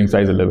 and you're wearing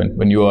size 11,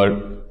 when you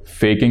are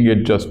faking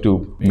it just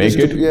to make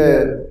it,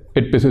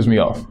 it pisses me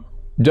off.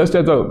 Just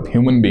as a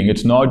human being,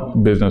 it's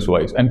not business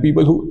wise. And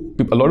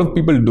a lot of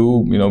people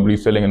do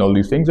reselling and all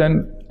these things,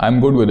 and I'm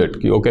good with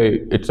it.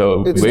 Okay, it's a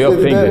way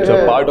of things. It's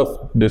a part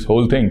of this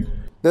whole thing.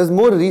 There's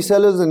more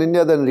resellers in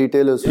India than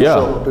retailers for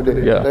sure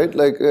today, right?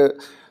 Like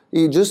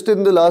just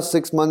in the last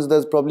 6 months,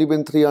 there's probably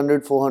been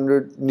 300,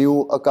 400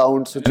 new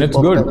accounts. And it's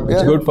good.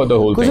 It's good for the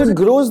whole thing. Because it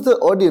grows the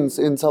audience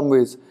in some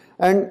ways.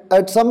 And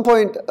at some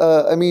point,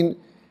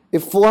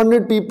 if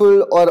 400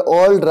 people are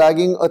all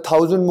dragging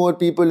 1,000 more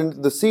people into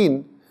the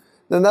scene,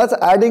 then that's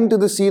adding to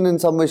the scene in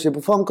some way, shape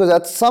or form. Because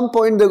at some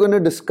point, they're going to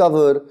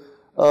discover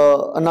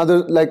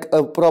another, like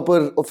a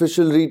proper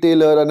official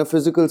retailer and a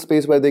physical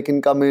space where they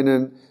can come in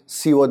and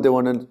see what they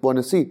want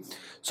to see.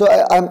 So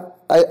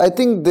I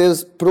think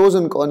there's pros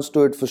and cons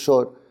to it for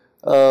sure,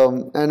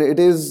 and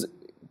it's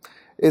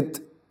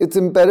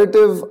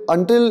imperative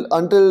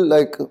until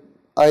like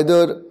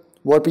either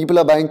what people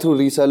are buying through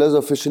resellers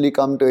officially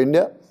come to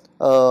India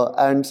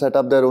and set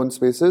up their own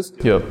spaces,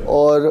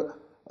 or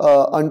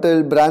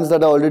until brands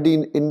that are already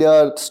in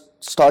India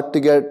start to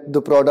get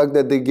the product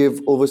that they give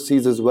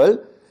overseas as well,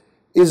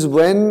 is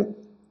when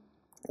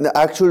the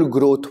actual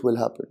growth will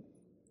happen.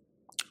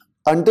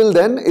 Until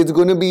then, it's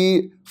going to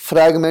be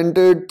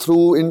fragmented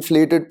through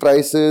inflated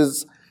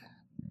prices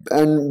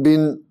and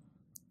being,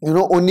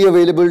 only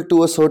available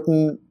to a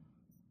certain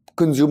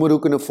consumer who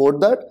can afford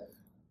that.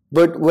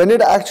 But when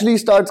it actually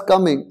starts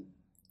coming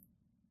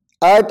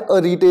at a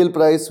retail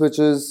price which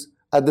is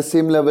at the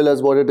same level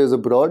as what it is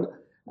abroad,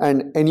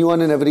 and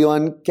anyone and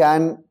everyone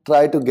can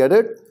try to get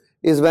it,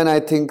 is when I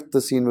think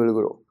the scene will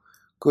grow.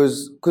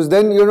 Because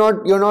then you're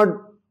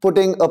not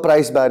putting a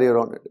price barrier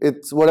on it.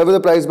 It's whatever the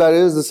price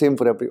barrier is, the same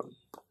for everyone.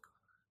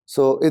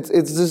 So it's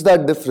just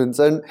that difference.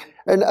 And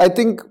I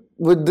think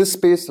with this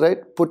space, right,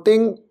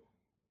 putting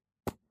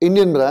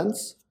Indian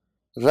brands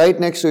right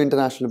next to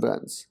international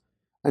brands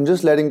and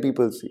just letting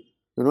people see,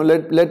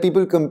 let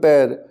people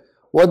compare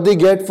what they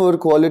get for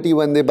quality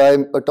when they buy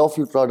a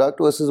Toffle product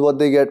versus what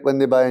they get when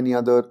they buy any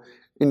other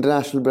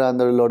international brand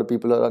that a lot of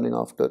people are running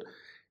after.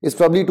 It's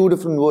probably two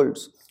different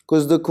worlds,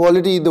 because the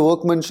quality, the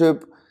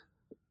workmanship,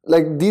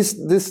 like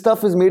this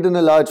stuff is made in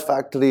a large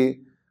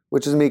factory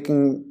which is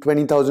making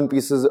 20,000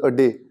 pieces a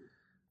day.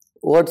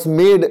 What's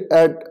made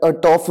at a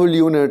Toffle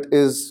unit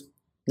is,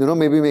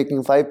 maybe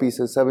making 5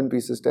 pieces, 7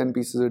 pieces, 10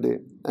 pieces a day,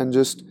 and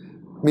just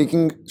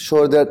making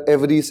sure that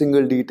every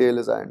single detail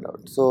is ironed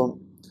out. So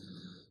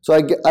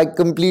I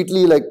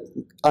completely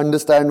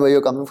understand where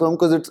you're coming from,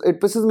 because it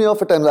pisses me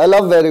off at times. I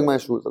love wearing my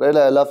shoes, right?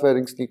 I love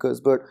wearing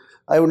sneakers, but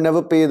I would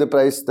never pay the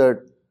price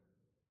that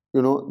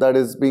that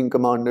is being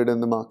commanded in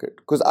the market,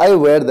 because I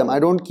wear them. I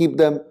don't keep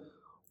them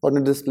on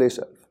a display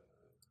shelf.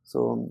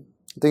 So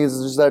I think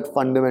it's just that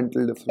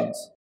fundamental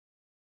difference.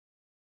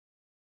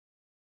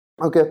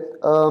 Okay,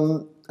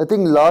 I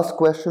think last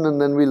question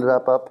and then we'll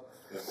wrap up.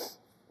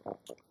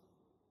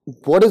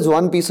 What is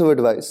one piece of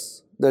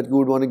advice that you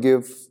would want to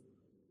give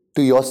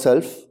to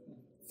yourself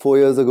 4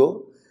 years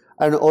ago,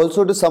 and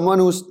also to someone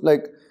who's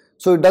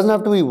so it doesn't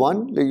have to be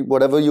one,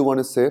 whatever you want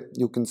to say,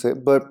 you can say,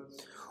 but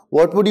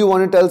what would you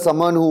want to tell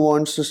someone who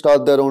wants to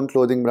start their own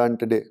clothing brand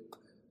today?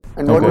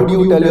 And what would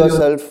you tell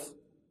yourself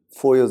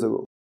 4 years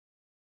ago?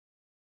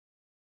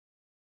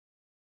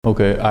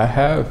 Okay, I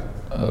have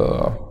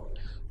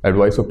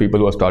advice for people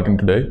who are starting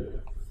today.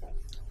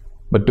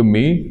 But to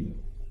me,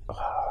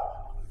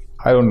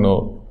 I don't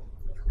know.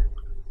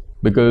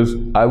 Because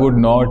I would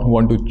not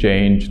want to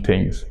change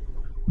things,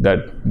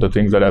 the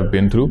things that I've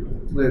been through.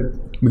 Right.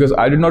 Because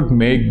I did not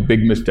make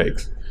big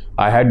mistakes.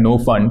 I had no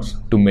funds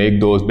to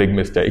make those big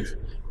mistakes.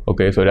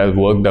 Okay, so it has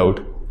worked out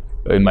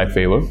in my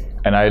favor,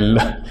 and I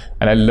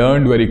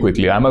learned very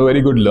quickly. I'm a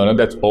very good learner.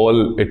 That's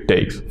all it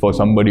takes for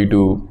somebody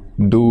to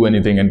do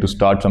anything and to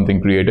start something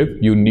creative.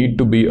 You need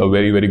to be a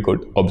very, very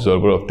good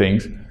observer of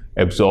things,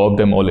 absorb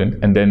them all in,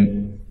 and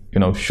then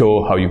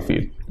show how you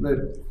feel. Right.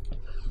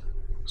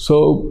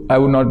 So I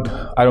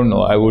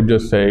would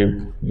just say,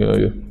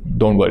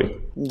 don't worry.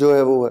 Jo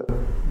hai wo hai.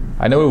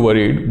 I never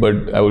worried,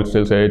 but I would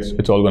still say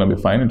it's all gonna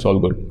be fine. It's all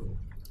good.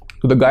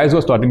 So the guys who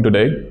are starting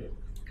today,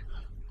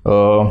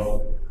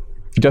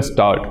 just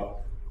start.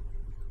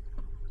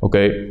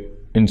 Okay,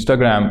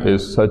 Instagram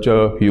is such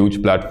a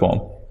huge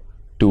platform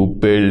to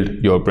build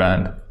your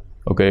brand.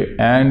 Okay,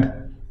 and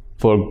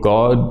for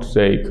God's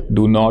sake,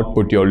 do not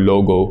put your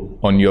logo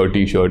on your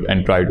t-shirt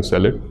and try to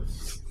sell it.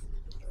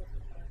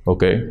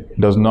 Okay,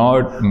 does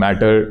not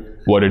matter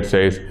what it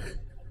says.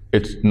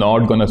 It's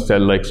not gonna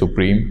sell like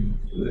Supreme.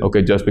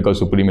 Okay, just because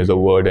Supreme is a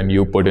word and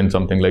you put in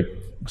something like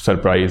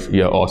surprise,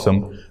 yeah,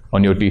 awesome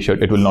on your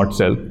t-shirt, it will not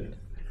sell.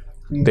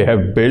 They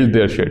have built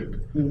their shit.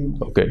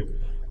 Okay,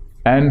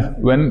 and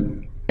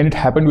it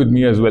happened with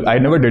me as well. I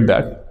never did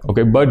that.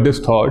 Okay, but this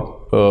thought,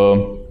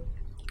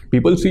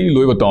 people see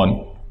Louis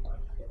Vuitton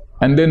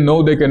and they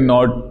know they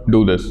cannot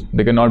do this.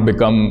 They cannot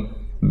become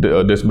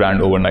this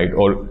brand overnight,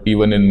 or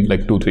even in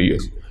 2-3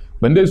 years.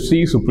 When they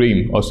see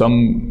Supreme or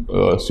some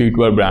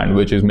streetwear brand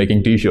which is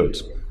making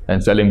t-shirts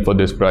and selling for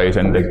this price,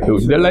 and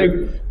they're like,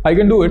 I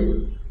can do it.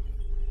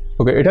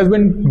 Okay, it has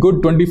been good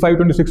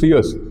 25-26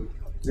 years.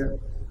 Yeah.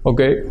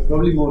 Okay,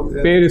 Probably more.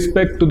 Yeah. Pay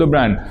respect to the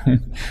brand.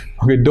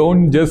 Okay,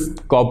 don't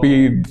just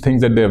copy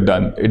things that they have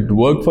done. It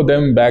worked for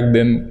them back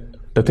then.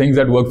 The things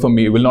that work for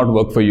me will not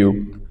work for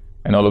you,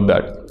 and all of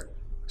that.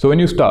 So when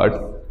you start,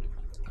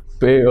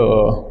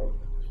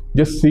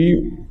 just see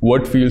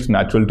what feels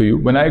natural to you.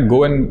 When I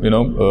go and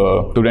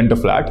to rent a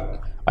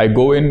flat, I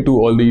go into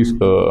all these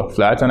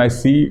flats and I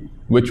see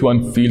which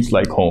one feels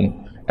like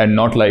home and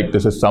not like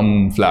this is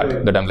some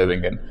flat that I'm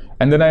living in,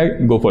 and then I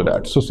go for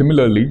that. So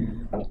similarly,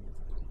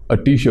 a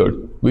t-shirt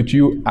which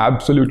you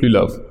absolutely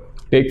love,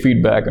 take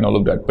feedback and all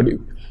of that, but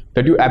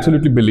that you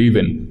absolutely believe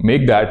in,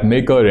 make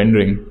a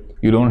rendering.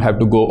 You don't have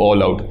to go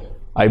all out.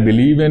 I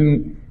believe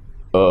in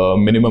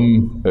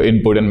minimum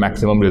input and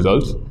maximum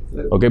results.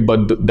 Okay,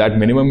 but that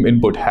minimum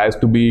input has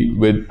to be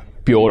with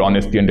pure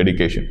honesty and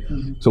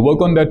dedication. So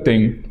work on that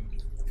thing,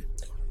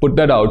 put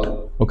that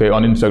out, okay,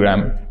 on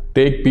Instagram,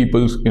 take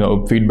people's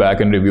feedback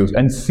and reviews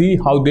and see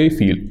how they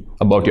feel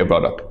about your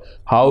product,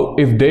 how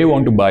if they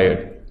want to buy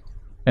it,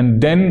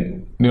 and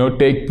then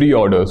take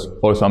pre-orders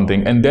or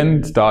something, and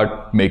then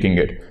start making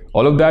it.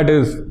 All of that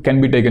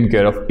can be taken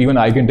care of. Even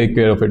I can take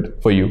care of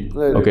it for you.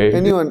 Right. Okay,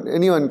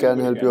 anyone can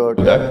help you out.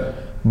 That,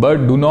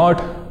 but do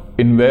not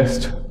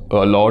invest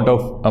a lot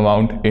of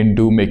amount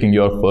into making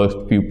your first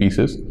few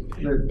pieces,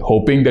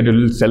 hoping that it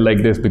will sell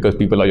like this because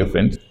people are your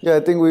friends. Yeah, I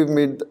think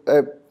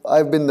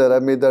I've been there.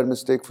 I've made that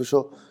mistake for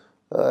sure.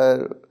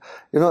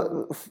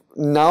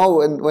 Now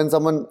when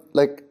someone,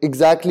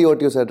 exactly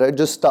what you said, right?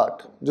 Just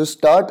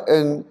start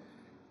and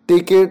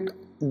take it.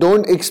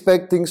 Don't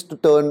expect things to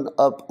turn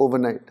up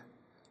overnight.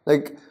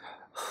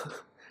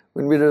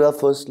 When we did our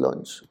first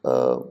launch,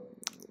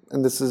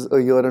 and this is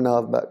a year and a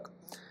half back,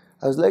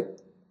 I was like,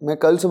 मैं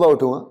कल सुबह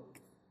उठूँगा,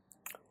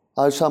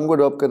 आज शाम को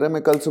drop कर रहे हैं,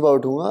 मैं कल सुबह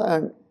उठूँगा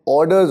and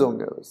orders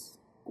होंगे बस,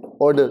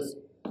 orders,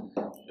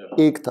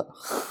 एक था,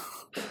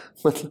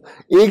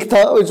 एक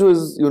था which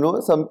was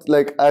some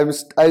like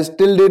I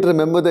still did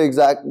remember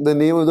the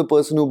name of the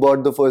person who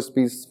bought the first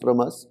piece from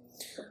us,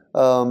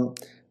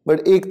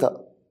 but एक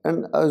था,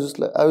 and I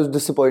was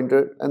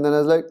disappointed, and then I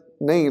was like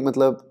नहीं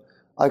मतलब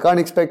I can't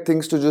expect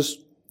things to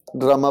just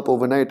drum up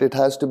overnight. It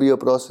has to be a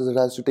process. It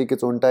has to take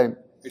its own time.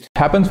 It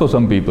happens for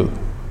some people.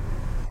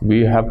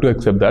 We have to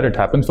accept that it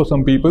happens for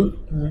some people,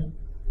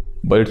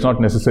 but it's not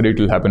necessary it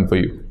will happen for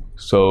you.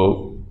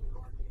 So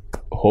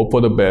hope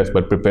for the best,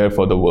 but prepare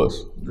for the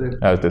worst,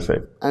 as they say.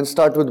 And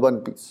start with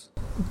one piece.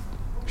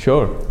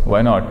 Sure,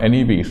 why not?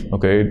 Any piece,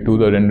 okay? Do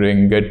the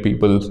rendering, get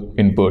people's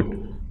input,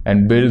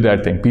 and build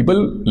that thing.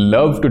 People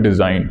love to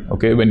design,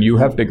 okay? When you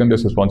have taken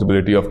this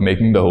responsibility of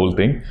making the whole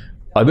thing,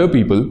 other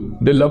people,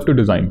 they love to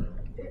design.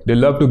 They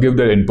love to give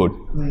their input,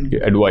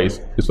 advice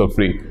is for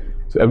free.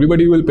 So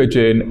everybody will pitch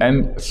in,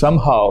 and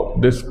somehow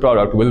this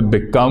product will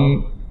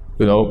become,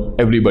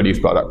 everybody's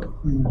product,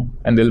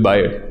 and they'll buy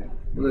it.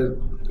 Right.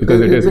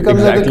 Because it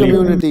becomes like a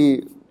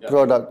community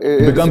product.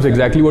 It becomes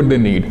exactly what they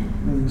need.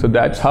 So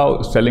that's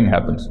how selling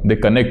happens. They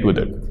connect with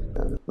it.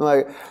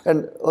 No,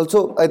 and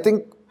also I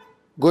think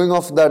going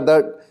off that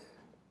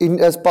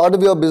as part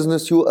of your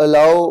business, you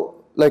allow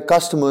like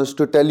customers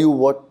to tell you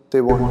what they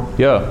want.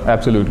 Yeah,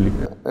 absolutely.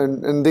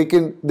 And they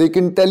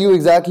can tell you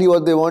exactly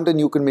what they want, and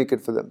you can make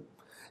it for them.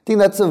 I think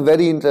that's a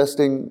very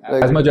interesting.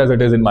 As much as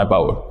it is in my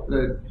power.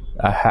 Right.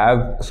 I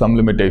have some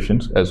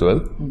limitations as well,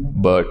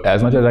 but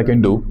as much as I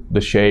can do,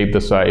 the shape, the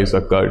size,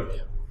 the cut,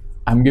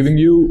 I'm giving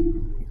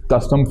you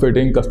custom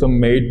fitting, custom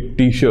made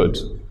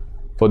t-shirts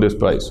for this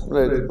price.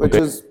 Right, which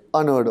is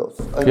unheard of.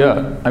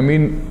 I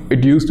mean,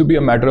 it used to be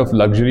a matter of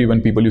luxury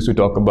when people used to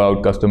talk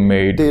about custom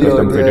made,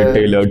 custom fitted,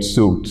 tailored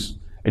suits.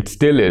 It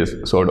still is,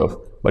 sort of,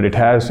 but it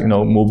has,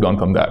 moved on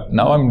from that.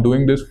 Now I'm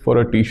doing this for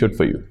a t-shirt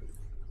for you.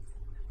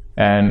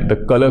 And the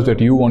colors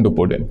that you want to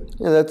put in.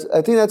 Yeah,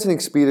 I think that's an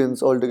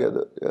experience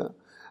altogether. Yeah,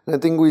 and I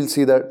think we'll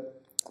see that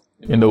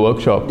in the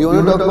workshop. Do you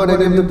want to talk about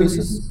any of the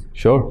pieces?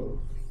 Sure.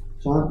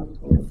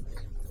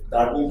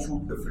 That will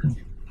shoot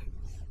differently.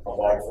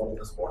 Apart from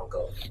this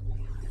podcast,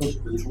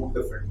 will shoot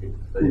differently.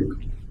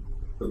 Like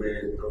the way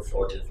the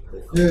shot is.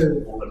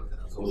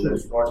 So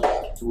let's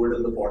not shoot it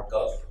in the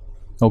podcast.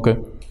 Okay.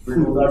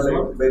 We'll do that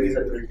like very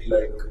separately,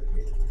 like.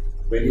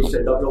 When you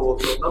set up your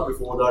workshop now,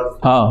 before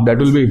that. That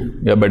will be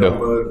better.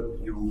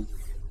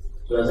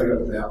 So as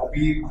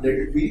let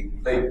it be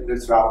like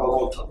let's wrap up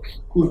also.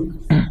 Cool.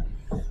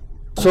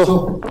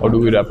 So how do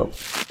we wrap up?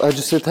 I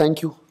just say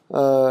thank you,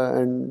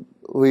 and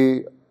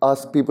we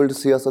ask people to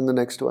see us on the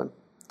next one,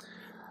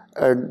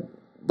 and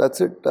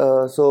that's it.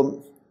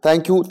 So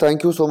thank you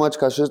so much,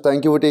 Kashish.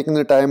 Thank you for taking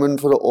the time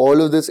and for all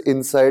of this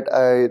insight.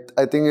 I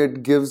think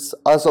it gives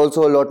us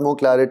also a lot more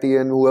clarity,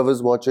 and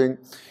whoever's watching,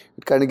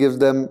 it kind of gives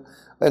them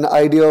an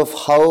idea of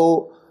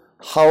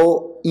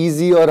how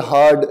easy or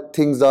hard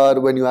things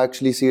are when you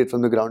actually see it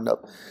from the ground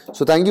up.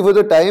 So thank you for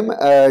the time,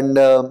 and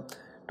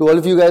to all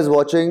of you guys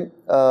watching,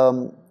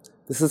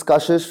 this is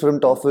Kashish from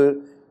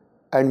TOEFL,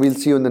 and we'll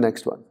see you in the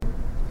next one.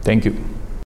 Thank you.